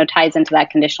 ties into that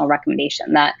conditional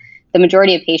recommendation that the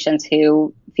majority of patients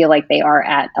who feel like they are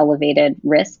at elevated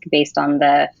risk based on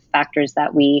the factors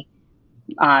that we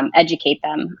educate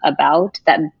them about,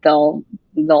 that they'll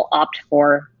opt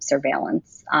for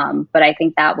surveillance. But I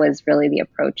think that was really the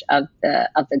approach of the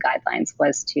guidelines,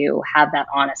 was to have that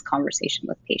honest conversation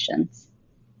with patients.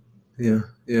 Yeah,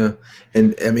 yeah.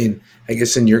 And I mean, I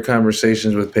guess in your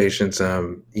conversations with patients,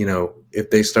 if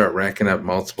they start racking up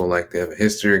multiple, like they have a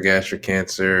history of gastric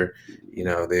cancer,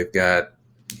 they've got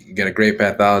you got a great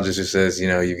pathologist who says,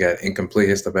 you've got incomplete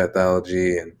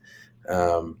histopathology,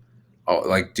 and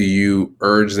like, do you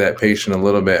urge that patient a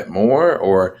little bit more,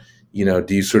 or do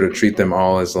you sort of treat them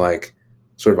all as like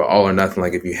sort of an all or nothing?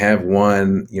 Like, if you have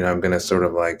one, I'm going to sort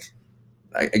of like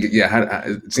yeah,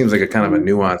 it seems like a kind of a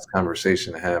nuanced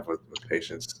conversation to have with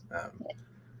patients.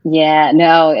 Yeah,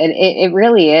 no, it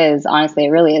really is. Honestly, it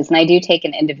really is. And I do take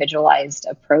an individualized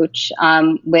approach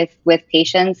with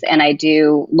patients, and I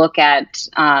do look at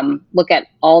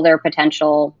all their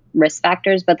potential risk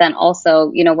factors, but then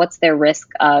also, what's their risk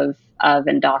of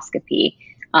endoscopy?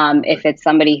 If it's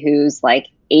somebody who's like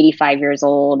 85 years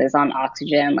old, is on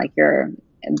oxygen, like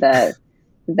the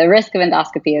the risk of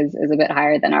endoscopy is a bit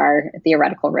higher than our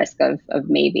theoretical risk of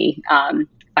maybe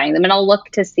finding them. And I'll look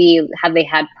to see, have they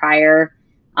had prior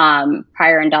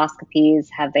endoscopies?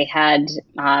 Have they had,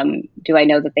 do I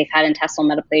know that they've had intestinal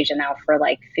metaplasia now for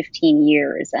like 15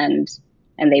 years and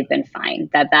they've been fine?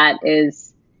 That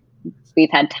is, we've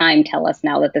had time tell us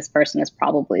now that this person is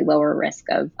probably lower risk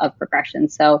of progression.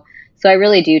 So I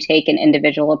really do take an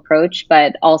individual approach,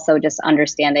 but also just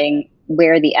understanding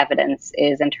where the evidence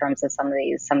is in terms of some of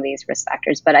these risk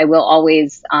factors. But I will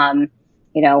always,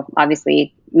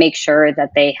 obviously make sure that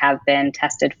they have been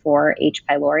tested for H.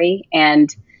 pylori.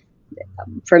 And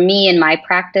for me in my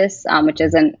practice, which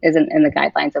isn't in the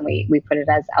guidelines, and we put it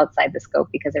as outside the scope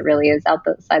because it really is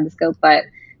outside the scope, but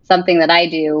something that I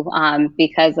do,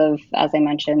 because of, as I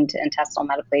mentioned, intestinal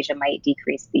metaplasia might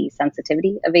decrease the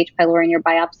sensitivity of H. pylori in your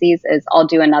biopsies, is I'll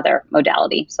do another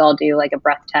modality. So I'll do like a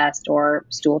breath test or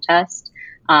stool test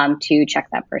to check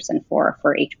that person for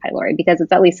H. pylori, because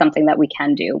it's at least something that we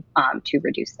can do to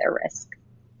reduce their risk.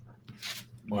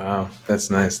 Wow, that's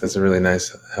nice. That's a really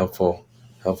nice, helpful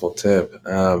tip.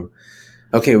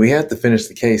 Okay, we have to finish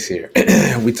the case here.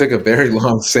 We took a very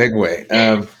long segue.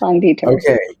 Long detour.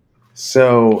 Okay,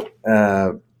 so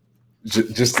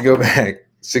just to go back,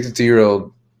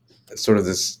 62-year-old, sort of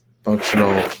this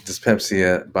functional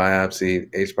dyspepsia, biopsy,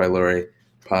 H. pylori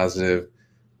positive,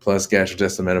 plus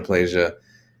gastrointestinal metaplasia.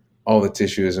 All the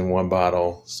tissue is in one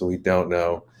bottle, so we don't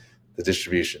know the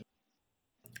distribution.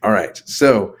 All right,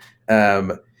 so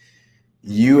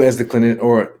you as the clinic,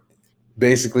 or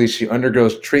basically she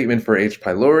undergoes treatment for H.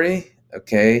 pylori.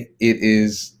 Okay, it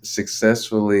is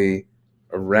successfully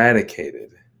eradicated.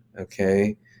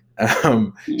 Okay,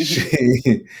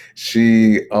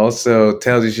 she also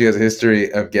tells you she has a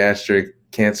history of gastric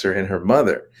cancer in her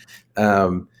mother.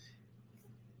 I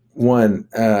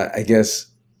guess,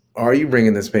 are you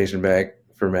bringing this patient back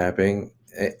for mapping,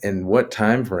 and what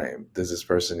time frame does this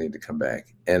person need to come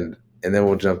back? And then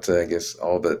we'll jump to, I guess,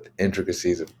 all the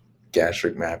intricacies of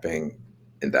gastric mapping,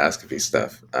 endoscopy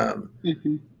stuff.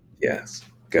 Yes,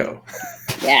 go.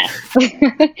 Yes.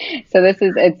 So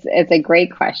it's a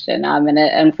great question.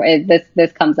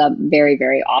 This comes up very,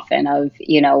 very often of,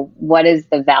 what is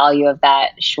the value of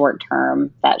that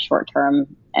short-term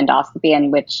endoscopy,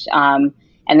 and which,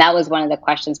 and that was one of the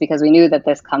questions, because we knew that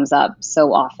this comes up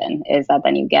so often, is that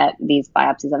then you get these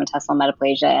biopsies of intestinal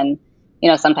metaplasia, and,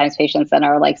 sometimes patients then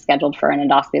are like scheduled for an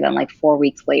endoscopy then like 4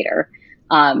 weeks later.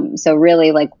 So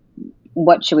really, like,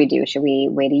 what should we do? Should we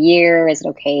wait a year? Is it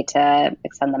okay to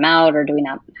extend them out, or do we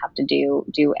not have to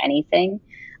do anything?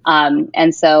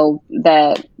 And so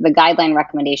the guideline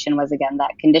recommendation was, again,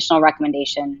 that conditional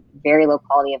recommendation, very low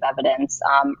quality of evidence,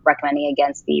 recommending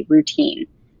against the routine,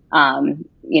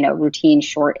 routine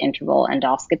short interval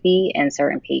endoscopy in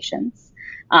certain patients,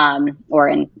 or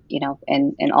in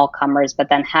all comers, but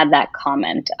then had that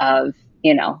comment of,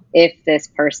 if this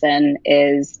person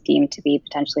is deemed to be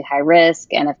potentially high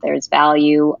risk, and if there's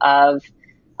value of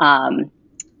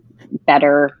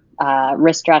better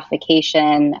risk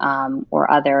stratification or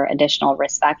other additional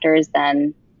risk factors,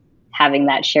 then having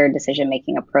that shared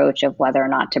decision-making approach of whether or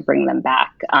not to bring them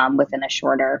back within a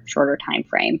shorter time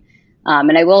frame.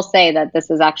 And I will say that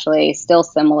this is actually still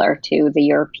similar to the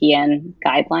European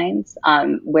guidelines,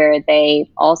 where they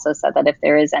also said that if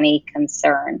there is any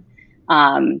concern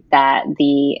that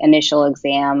the initial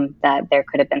exam, that there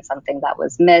could have been something that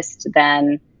was missed,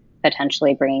 then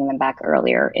potentially bringing them back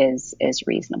earlier is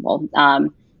reasonable.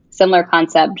 Similar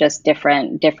concept, just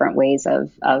different ways of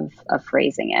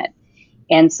phrasing it.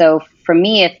 And so for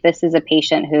me, if this is a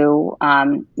patient who,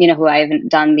 who I haven't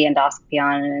done the endoscopy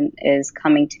on and is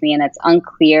coming to me, and it's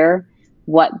unclear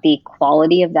what the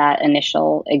quality of that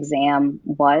initial exam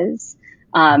was,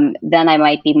 then I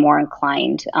might be more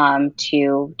inclined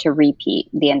to repeat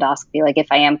the endoscopy. Like if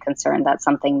I am concerned that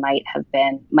something might have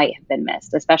been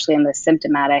missed, especially in the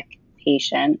symptomatic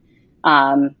patient,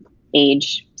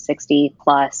 age 60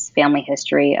 plus, family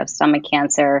history of stomach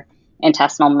cancer,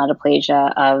 intestinal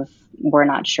metaplasia of, we're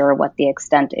not sure what the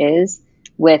extent is,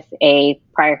 with a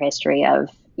prior history of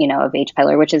H.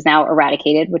 pylori, which is now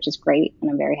eradicated, which is great, and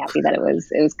I'm very happy that it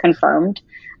was confirmed.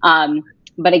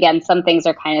 But again, some things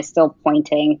are kind of still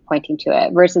pointing to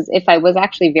it, versus if I was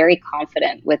actually very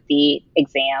confident with the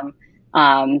exam,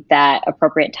 that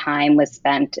appropriate time was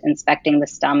spent inspecting the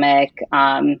stomach,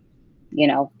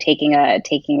 taking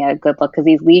a good look, because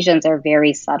these lesions are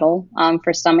very subtle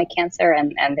for stomach cancer,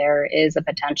 and there is a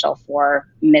potential for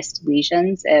missed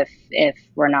lesions if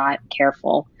we're not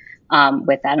careful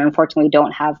with that. And unfortunately, we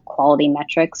don't have quality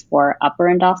metrics for upper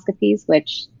endoscopies,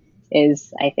 which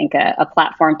is, I think, a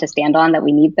platform to stand on, that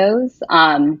we need those.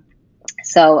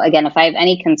 So again, if I have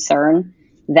any concern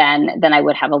then I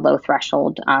would have a low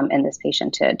threshold in this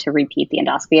patient to repeat the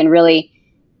endoscopy. And really,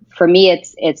 for me,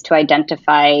 it's to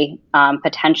identify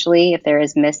potentially if there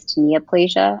is missed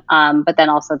neoplasia, but then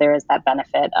also there is that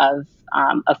benefit of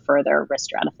further risk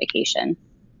stratification.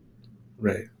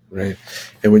 Right, right.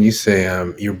 And when you say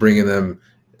you're bringing them,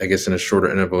 I guess in a shorter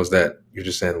interval, is that you're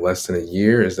just saying less than a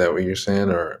year? Is that what you're saying,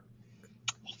 or?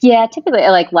 Yeah, typically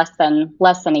like less than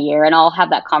a year, and I'll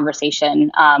have that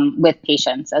conversation with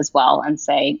patients as well, and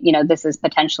say, this is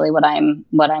potentially what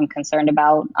I'm concerned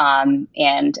about.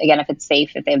 And again, if it's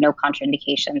safe, if they have no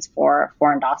contraindications for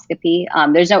endoscopy,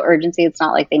 there's no urgency. It's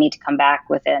not like they need to come back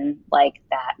within like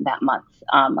that month,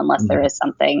 unless there Mhm. is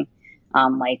something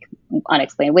like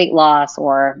unexplained weight loss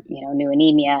or new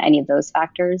anemia, any of those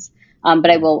factors.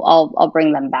 But I'll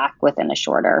bring them back within a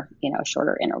shorter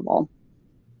interval.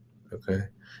 Okay.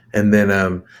 And then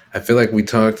I feel like we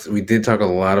did talk a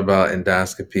lot about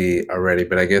endoscopy already,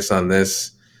 but I guess on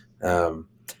this, um,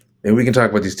 maybe we can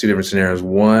talk about these two different scenarios.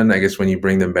 One, I guess when you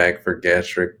bring them back for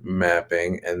gastric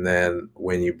mapping, and then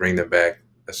when you bring them back,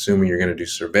 assuming you're going to do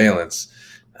surveillance.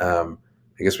 Um,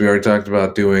 I guess we already talked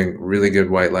about doing really good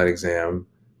white light exam,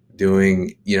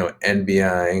 doing,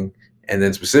 NBIing, and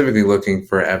then specifically looking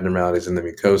for abnormalities in the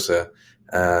mucosa.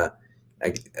 Uh,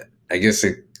 I, I guess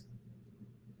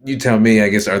you tell me, I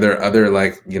guess, are there other,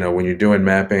 like, when you're doing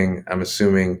mapping, I'm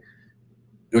assuming,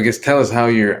 I guess, tell us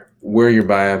where you're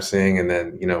biopsying, and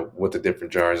then, what the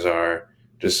different jars are,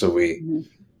 just so we, Mhm.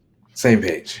 same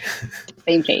page.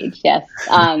 Same page, yes.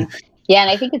 Yeah,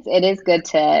 and I think it is good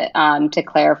to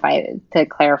clarify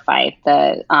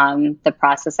the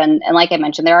process, and like I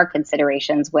mentioned, there are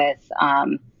considerations with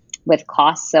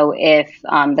cost. So if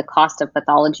the cost of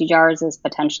pathology jars is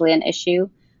potentially an issue,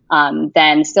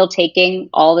 then still taking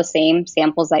all the same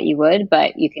samples that you would,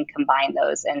 but you can combine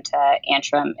those into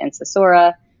antrum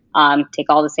incisura. Take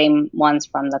all the same ones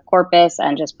from the corpus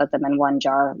and just put them in one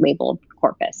jar labeled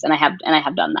corpus. And I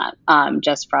have done that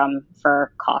just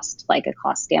for cost, like a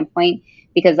cost standpoint,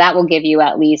 because that will give you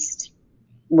at least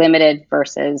limited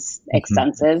versus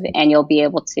extensive, and you'll be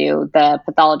able to. The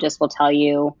pathologist will tell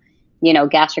you,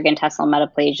 gastric intestinal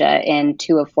metaplasia in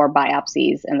 2 of 4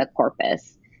 biopsies in the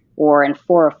corpus, or in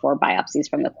 4 of 4 biopsies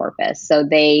from the corpus. So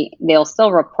they'll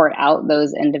still report out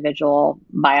those individual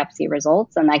biopsy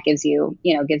results, and that gives you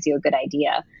a good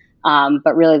idea.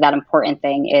 But really, that important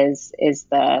thing is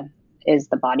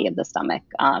the body of the stomach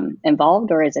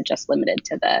involved, or is it just limited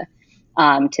to the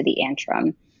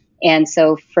antrum? And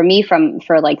so for me,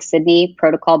 for like Sydney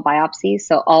protocol biopsies,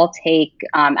 so I'll take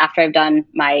after I've done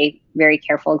my very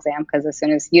careful exam, because as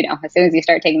soon as you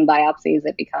start taking biopsies,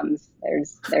 it becomes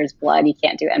there's blood. You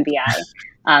can't do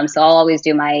MBI. So I'll always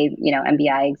do my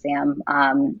MBI exam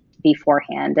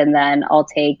beforehand, and then I'll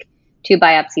take 2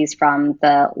 biopsies from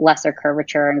the lesser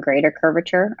curvature and greater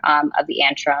curvature of the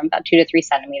antrum, about 2 to 3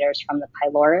 centimeters from the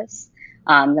pylorus.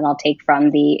 Then I'll take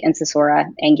from the incisura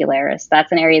angularis.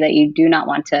 That's an area that you do not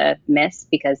want to miss,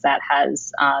 because that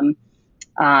has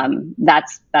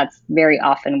that's very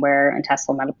often where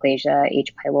intestinal metaplasia,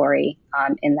 H. pylori,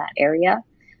 in that area.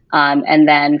 And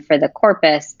then for the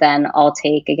corpus, then I'll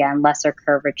take again lesser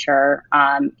curvature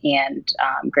and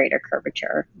greater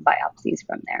curvature biopsies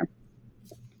from there.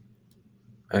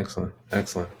 Excellent,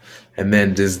 excellent. And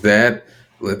then does that,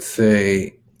 let's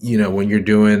say, when you're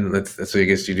doing, so I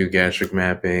guess you do gastric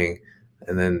mapping,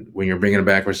 and then when you're bringing it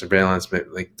back for surveillance,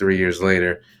 like 3 years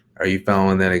later, are you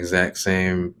following that exact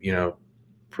same,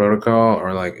 protocol,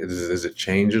 or like, does it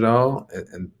change at all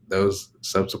in those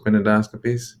subsequent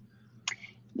endoscopies?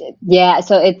 Yeah,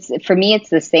 so it's for me, it's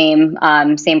the same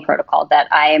protocol that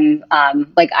I'm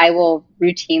like I will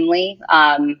routinely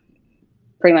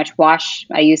pretty much wash.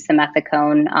 I use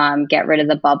simethicone, get rid of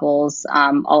the bubbles.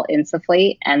 I'll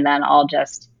insufflate, and then I'll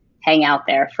just hang out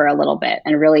there for a little bit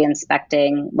and really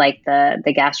inspecting like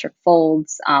the gastric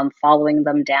folds, following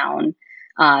them down,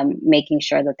 making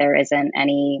sure that there isn't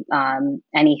any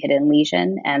hidden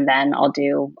lesion, and then I'll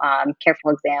do careful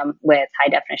exam with high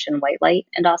definition white light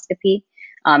endoscopy,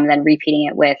 then repeating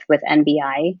it with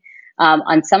NBI.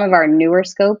 On some of our newer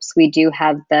scopes, we do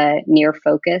have the near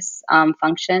focus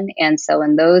function. And so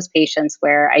in those patients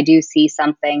where I do see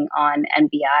something on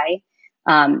NBI,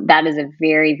 that is a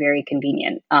very, very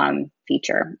convenient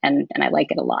feature. And I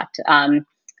like it a lot.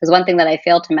 Because one thing that I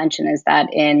failed to mention is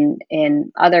that in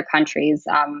other countries,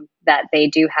 that they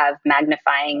do have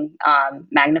magnifying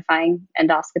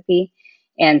endoscopy.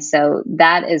 And so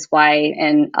that is why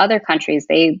in other countries,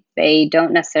 they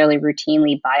don't necessarily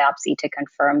routinely biopsy to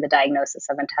confirm the diagnosis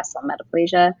of intestinal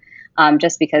metaplasia,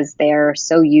 just because they're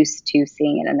so used to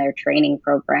seeing it in their training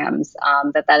programs,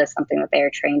 that is something that they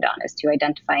are trained on, is to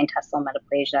identify intestinal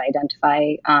metaplasia,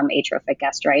 identify atrophic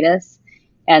gastritis.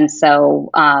 And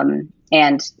so,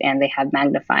 and they have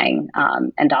magnifying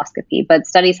endoscopy. But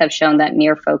studies have shown that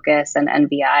near focus and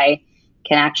NBI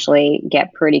can actually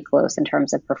get pretty close in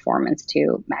terms of performance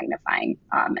to magnifying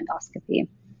endoscopy.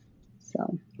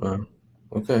 So, Wow.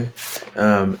 Okay.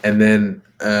 And then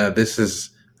this is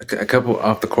a couple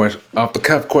off the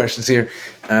cuff questions here.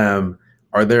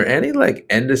 Are there any like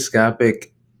endoscopic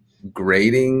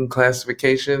grading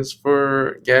classifications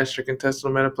for gastric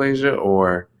intestinal metaplasia,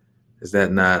 or is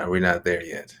that not? Are we not there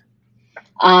yet?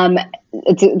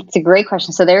 it's a great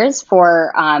question. So there is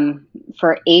for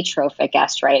atrophic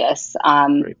gastritis,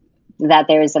 Right. that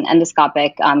there is an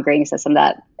endoscopic grading system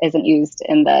that isn't used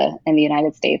in the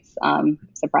United States.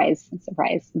 Surprise,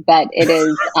 surprise. But it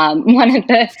is one of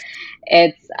the.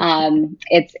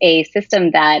 It's a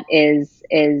system that is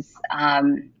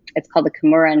it's called the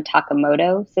Kimura and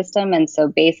Takamoto system, and so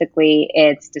basically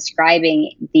it's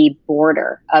describing the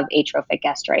border of atrophic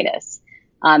gastritis.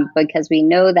 Because we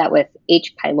know that with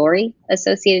H. pylori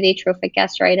associated atrophic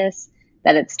gastritis,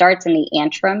 that it starts in the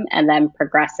antrum and then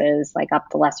progresses like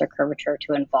up the lesser curvature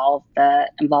to involve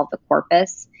the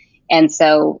corpus. And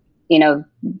so,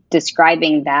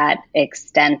 describing that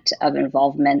extent of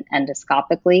involvement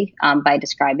endoscopically, by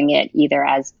describing it either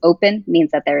as open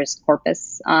means that there's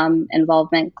corpus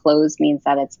involvement, closed means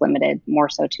that it's limited more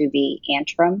so to the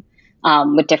antrum,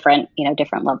 with different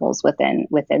levels within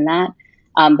that.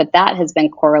 But that has been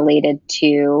correlated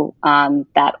to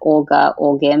that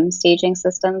Olga-Olgim staging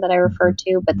system that I referred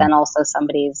to, but then also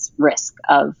somebody's risk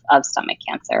of stomach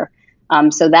cancer.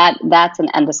 So that's an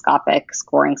endoscopic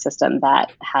scoring system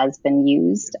that has been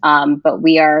used, but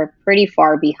we are pretty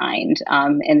far behind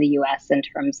in the U.S. in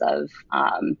terms of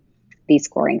these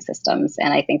scoring systems,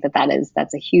 and I think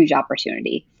that's a huge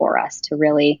opportunity for us to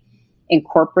really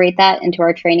incorporate that into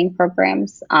our training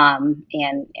programs, and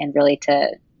really to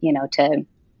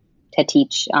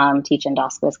teach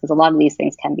endoscopists, because a lot of these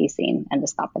things can be seen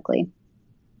endoscopically.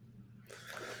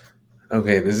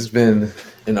 Okay, this has been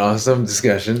an awesome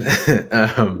discussion.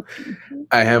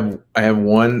 I have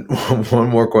one one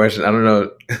more question. I don't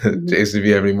know, Jason, if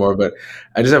you have any more, but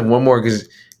I just have one more because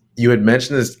you had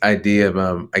mentioned this idea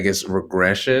of I guess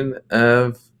regression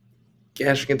of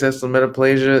gastric intestinal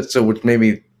metaplasia. So which made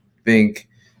me think,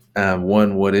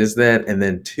 one, what is that? And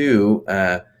then two,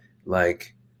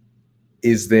 like,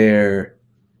 is there,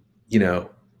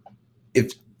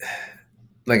 if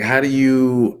like how do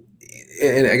you,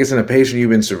 and I guess in a patient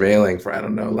you've been surveilling for, I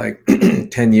don't know, like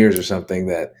 10 years or something,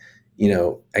 that,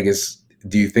 I guess,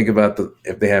 do you think about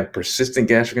if they have persistent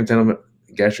gastric intestinal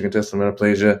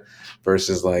metaplasia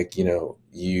versus like,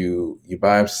 you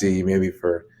biopsy maybe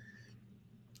for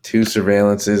 2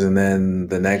 surveillances and then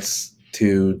the next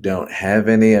 2 don't have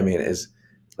any? I mean, is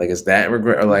that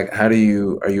regret, or like, are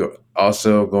you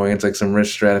also going into like some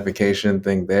risk stratification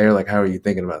thing there? Like, how are you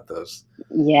thinking about those?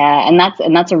 Yeah, and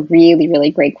that's a really,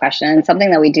 really great question, and something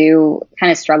that we do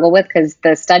kind of struggle with, because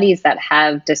the studies that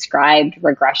have described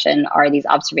regression are these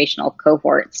observational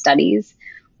cohort studies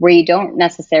where you don't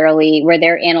necessarily, where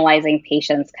they're analyzing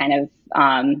patients kind of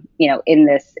in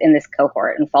this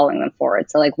cohort and following them forward.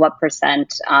 So like what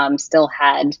percent still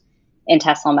had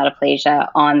intestinal metaplasia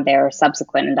on their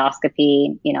subsequent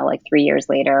endoscopy, like 3 years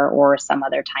later or some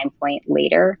other time point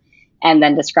later, and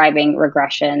then describing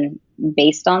regression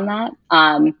based on that.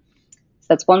 So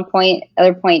that's one point.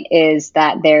 Other point is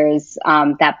that there's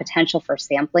that potential for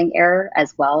sampling error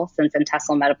as well, since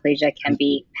intestinal metaplasia can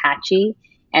be patchy.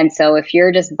 And so if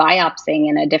you're just biopsying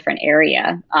in a different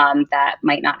area that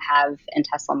might not have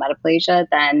intestinal metaplasia,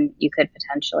 then you could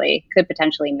potentially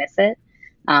miss it,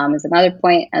 is another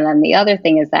point. And then the other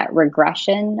thing is that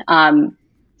regression.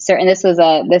 And this was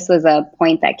a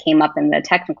point that came up in the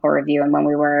technical review, and when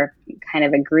we were kind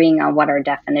of agreeing on what our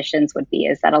definitions would be,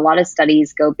 is that a lot of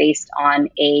studies go based on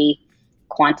a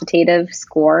quantitative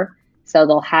score. So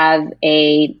they'll have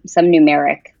some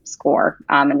numeric score,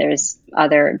 and there's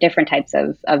other different types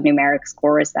of numeric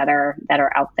scores that are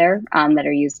out there that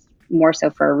are used more so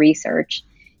for research.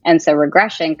 And so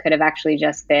regression could have actually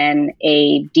just been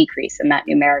a decrease in that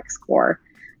numeric score.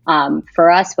 For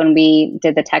us, when we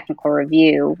did the technical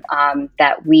review,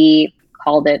 that we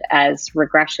called it as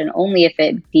regression only if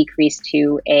it decreased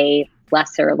to a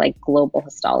lesser, like, global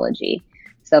histology.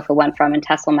 So if it went from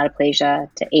intestinal metaplasia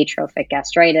to atrophic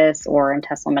gastritis, or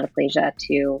intestinal metaplasia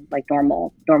to like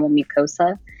normal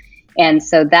mucosa. And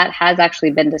so that has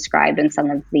actually been described in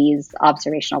some of these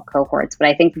observational cohorts, but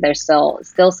I think that there's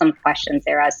still some questions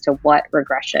there as to what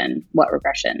regression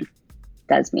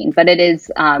does mean. But it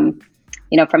is,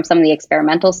 from some of the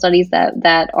experimental studies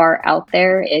that are out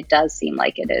there, it does seem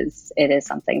like it is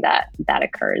something that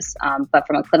occurs. But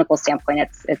from a clinical standpoint,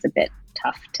 it's a bit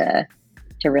tough to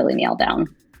really nail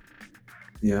down.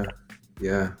 Yeah.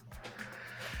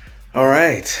 All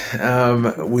right.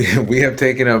 We have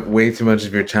taken up way too much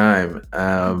of your time.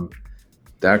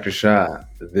 Dr. Shah,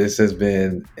 this has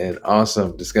been an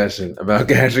awesome discussion about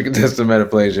gastric intestinal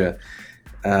metaplasia.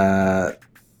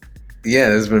 This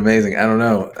has been amazing. I don't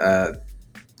know.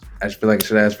 I feel like I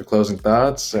should ask for closing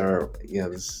thoughts or,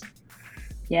 this.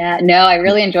 Yeah, no, I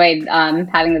really enjoyed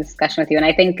having the discussion with you. And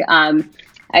I think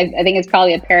I think it's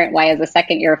probably apparent why, as a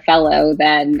second-year fellow,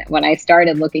 then when I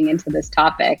started looking into this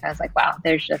topic, I was like, wow,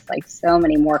 there's just like so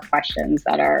many more questions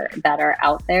that are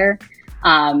out there.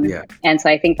 And so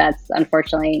I think that's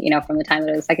unfortunately, from the time that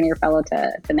I was a second-year fellow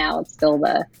to now, it's still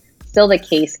the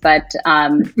case. But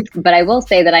I will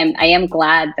say that I am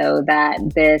glad, though, that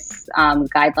this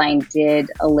guideline did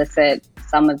elicit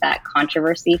some of that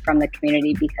controversy from the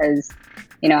community because,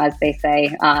 as they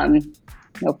say,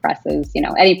 no press is,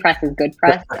 any press is good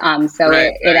press. So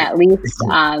right. It at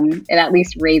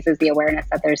least raises the awareness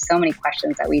that there's so many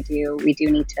questions that we do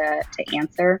need to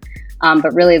answer.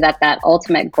 But really that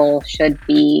ultimate goal should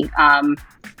be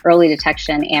early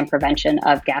detection and prevention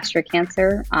of gastric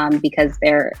cancer, because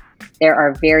there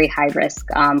are very high risk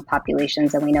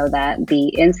populations, and we know that the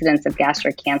incidence of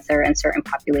gastric cancer in certain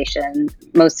populations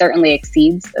most certainly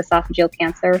exceeds esophageal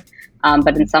cancer,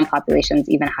 but in some populations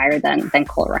even higher than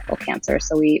colorectal cancer.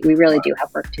 So we really do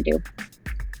have work to do.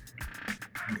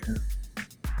 Yeah.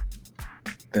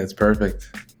 That's perfect.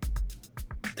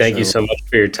 Thank you so much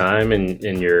for your time and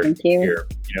your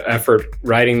effort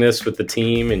writing this with the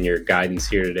team and your guidance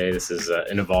here today. This is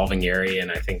an evolving area,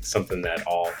 and I think something that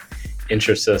all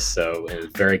interests us, so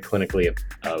it's very clinically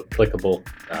applicable.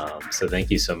 So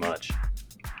thank you so much.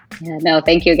 Yeah, no,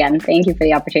 thank you again. Thank you for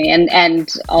the opportunity. And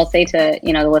I'll say to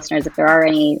the listeners, if there are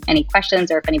any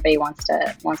questions or if anybody wants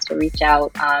to reach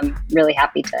out, really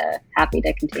happy to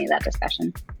continue that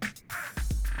discussion.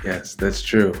 Yes, that's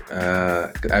true.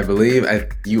 I believe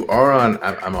you are on.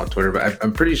 I'm on Twitter, but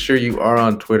I'm pretty sure you are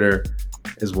on Twitter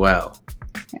as well.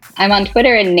 I'm on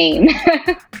Twitter in name,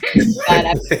 but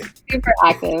I'm super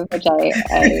active, which I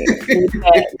need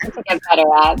to get better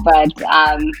at. But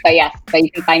yes,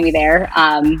 you can find me there.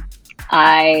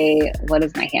 What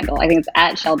is my handle? I think it's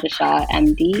at Shailja Shah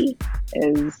MD.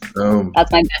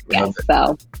 That's my best guess.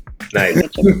 So nice,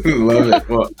 love it.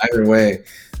 Well, either way,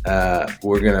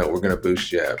 we're gonna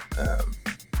boost you up.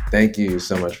 Thank you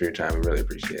so much for your time. We really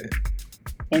appreciate it.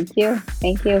 Thank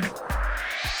you.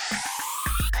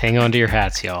 Hang on to your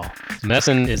hats, y'all.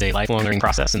 Medicine is a lifelong learning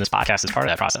process, and this podcast is part of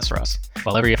that process for us.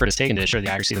 While every effort is taken to ensure the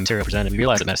accuracy of the material presented, we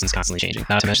realize that medicine is constantly changing,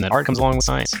 not to mention that art comes along with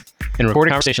science. In a recorded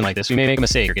conversation like this, we may make a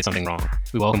mistake or get something wrong.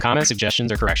 We welcome comments,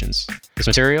 suggestions, or corrections. This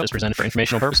material is presented for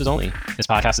informational purposes only. This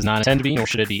podcast is not intended to be, nor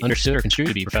should it be understood or construed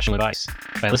to be professional advice.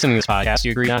 By listening to this podcast, you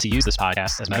agree not to use this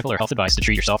podcast as medical or health advice to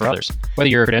treat yourself or others, whether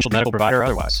you're a credentialed medical provider or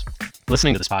otherwise.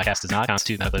 Listening to this podcast does not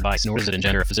constitute medical advice, nor does it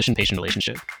engender a physician-patient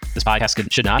relationship. This podcast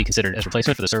should not be considered as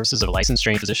replacement for the services of a licensed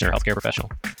trained physician or healthcare professional.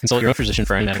 Consult your own physician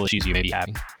for any medical issues you may be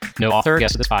having. No author or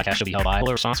guest of this podcast shall be held liable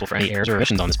or responsible for any errors or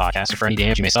omissions on this podcast or for any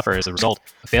damage you may suffer as a result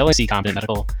of failing to seek competent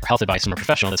medical or health advice from a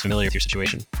professional that's familiar with your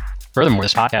situation. Furthermore,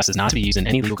 this podcast is not to be used in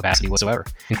any legal capacity whatsoever,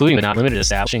 including but not limited to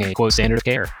establishing a quote standard of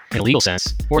care in a legal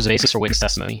sense or as a basis for witness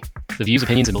testimony. The views,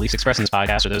 opinions, and beliefs expressed in this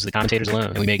podcast are those of the commentators alone,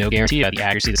 and we make no guarantee about the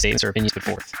accuracy of the statements or opinions put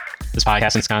forth. This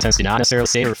podcast and its contents do not necessarily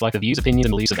state or reflect the views, opinions,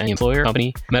 and beliefs of any employer,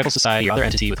 company, medical society, or other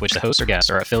entity with which the host or guests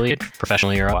are affiliated,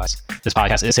 professionally or otherwise. This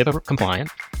podcast is HIPAA compliant.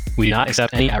 We do not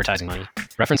accept any advertising money.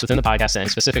 Reference within the podcast to any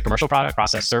specific commercial product,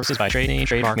 process, services by trade name,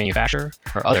 trademark, manufacturer,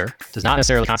 or other does not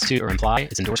necessarily constitute or imply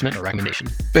its endorsement or recommendation.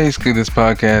 Basically, this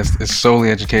podcast is solely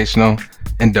educational,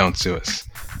 and don't sue us.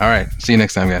 All right, see you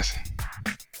next time, guys.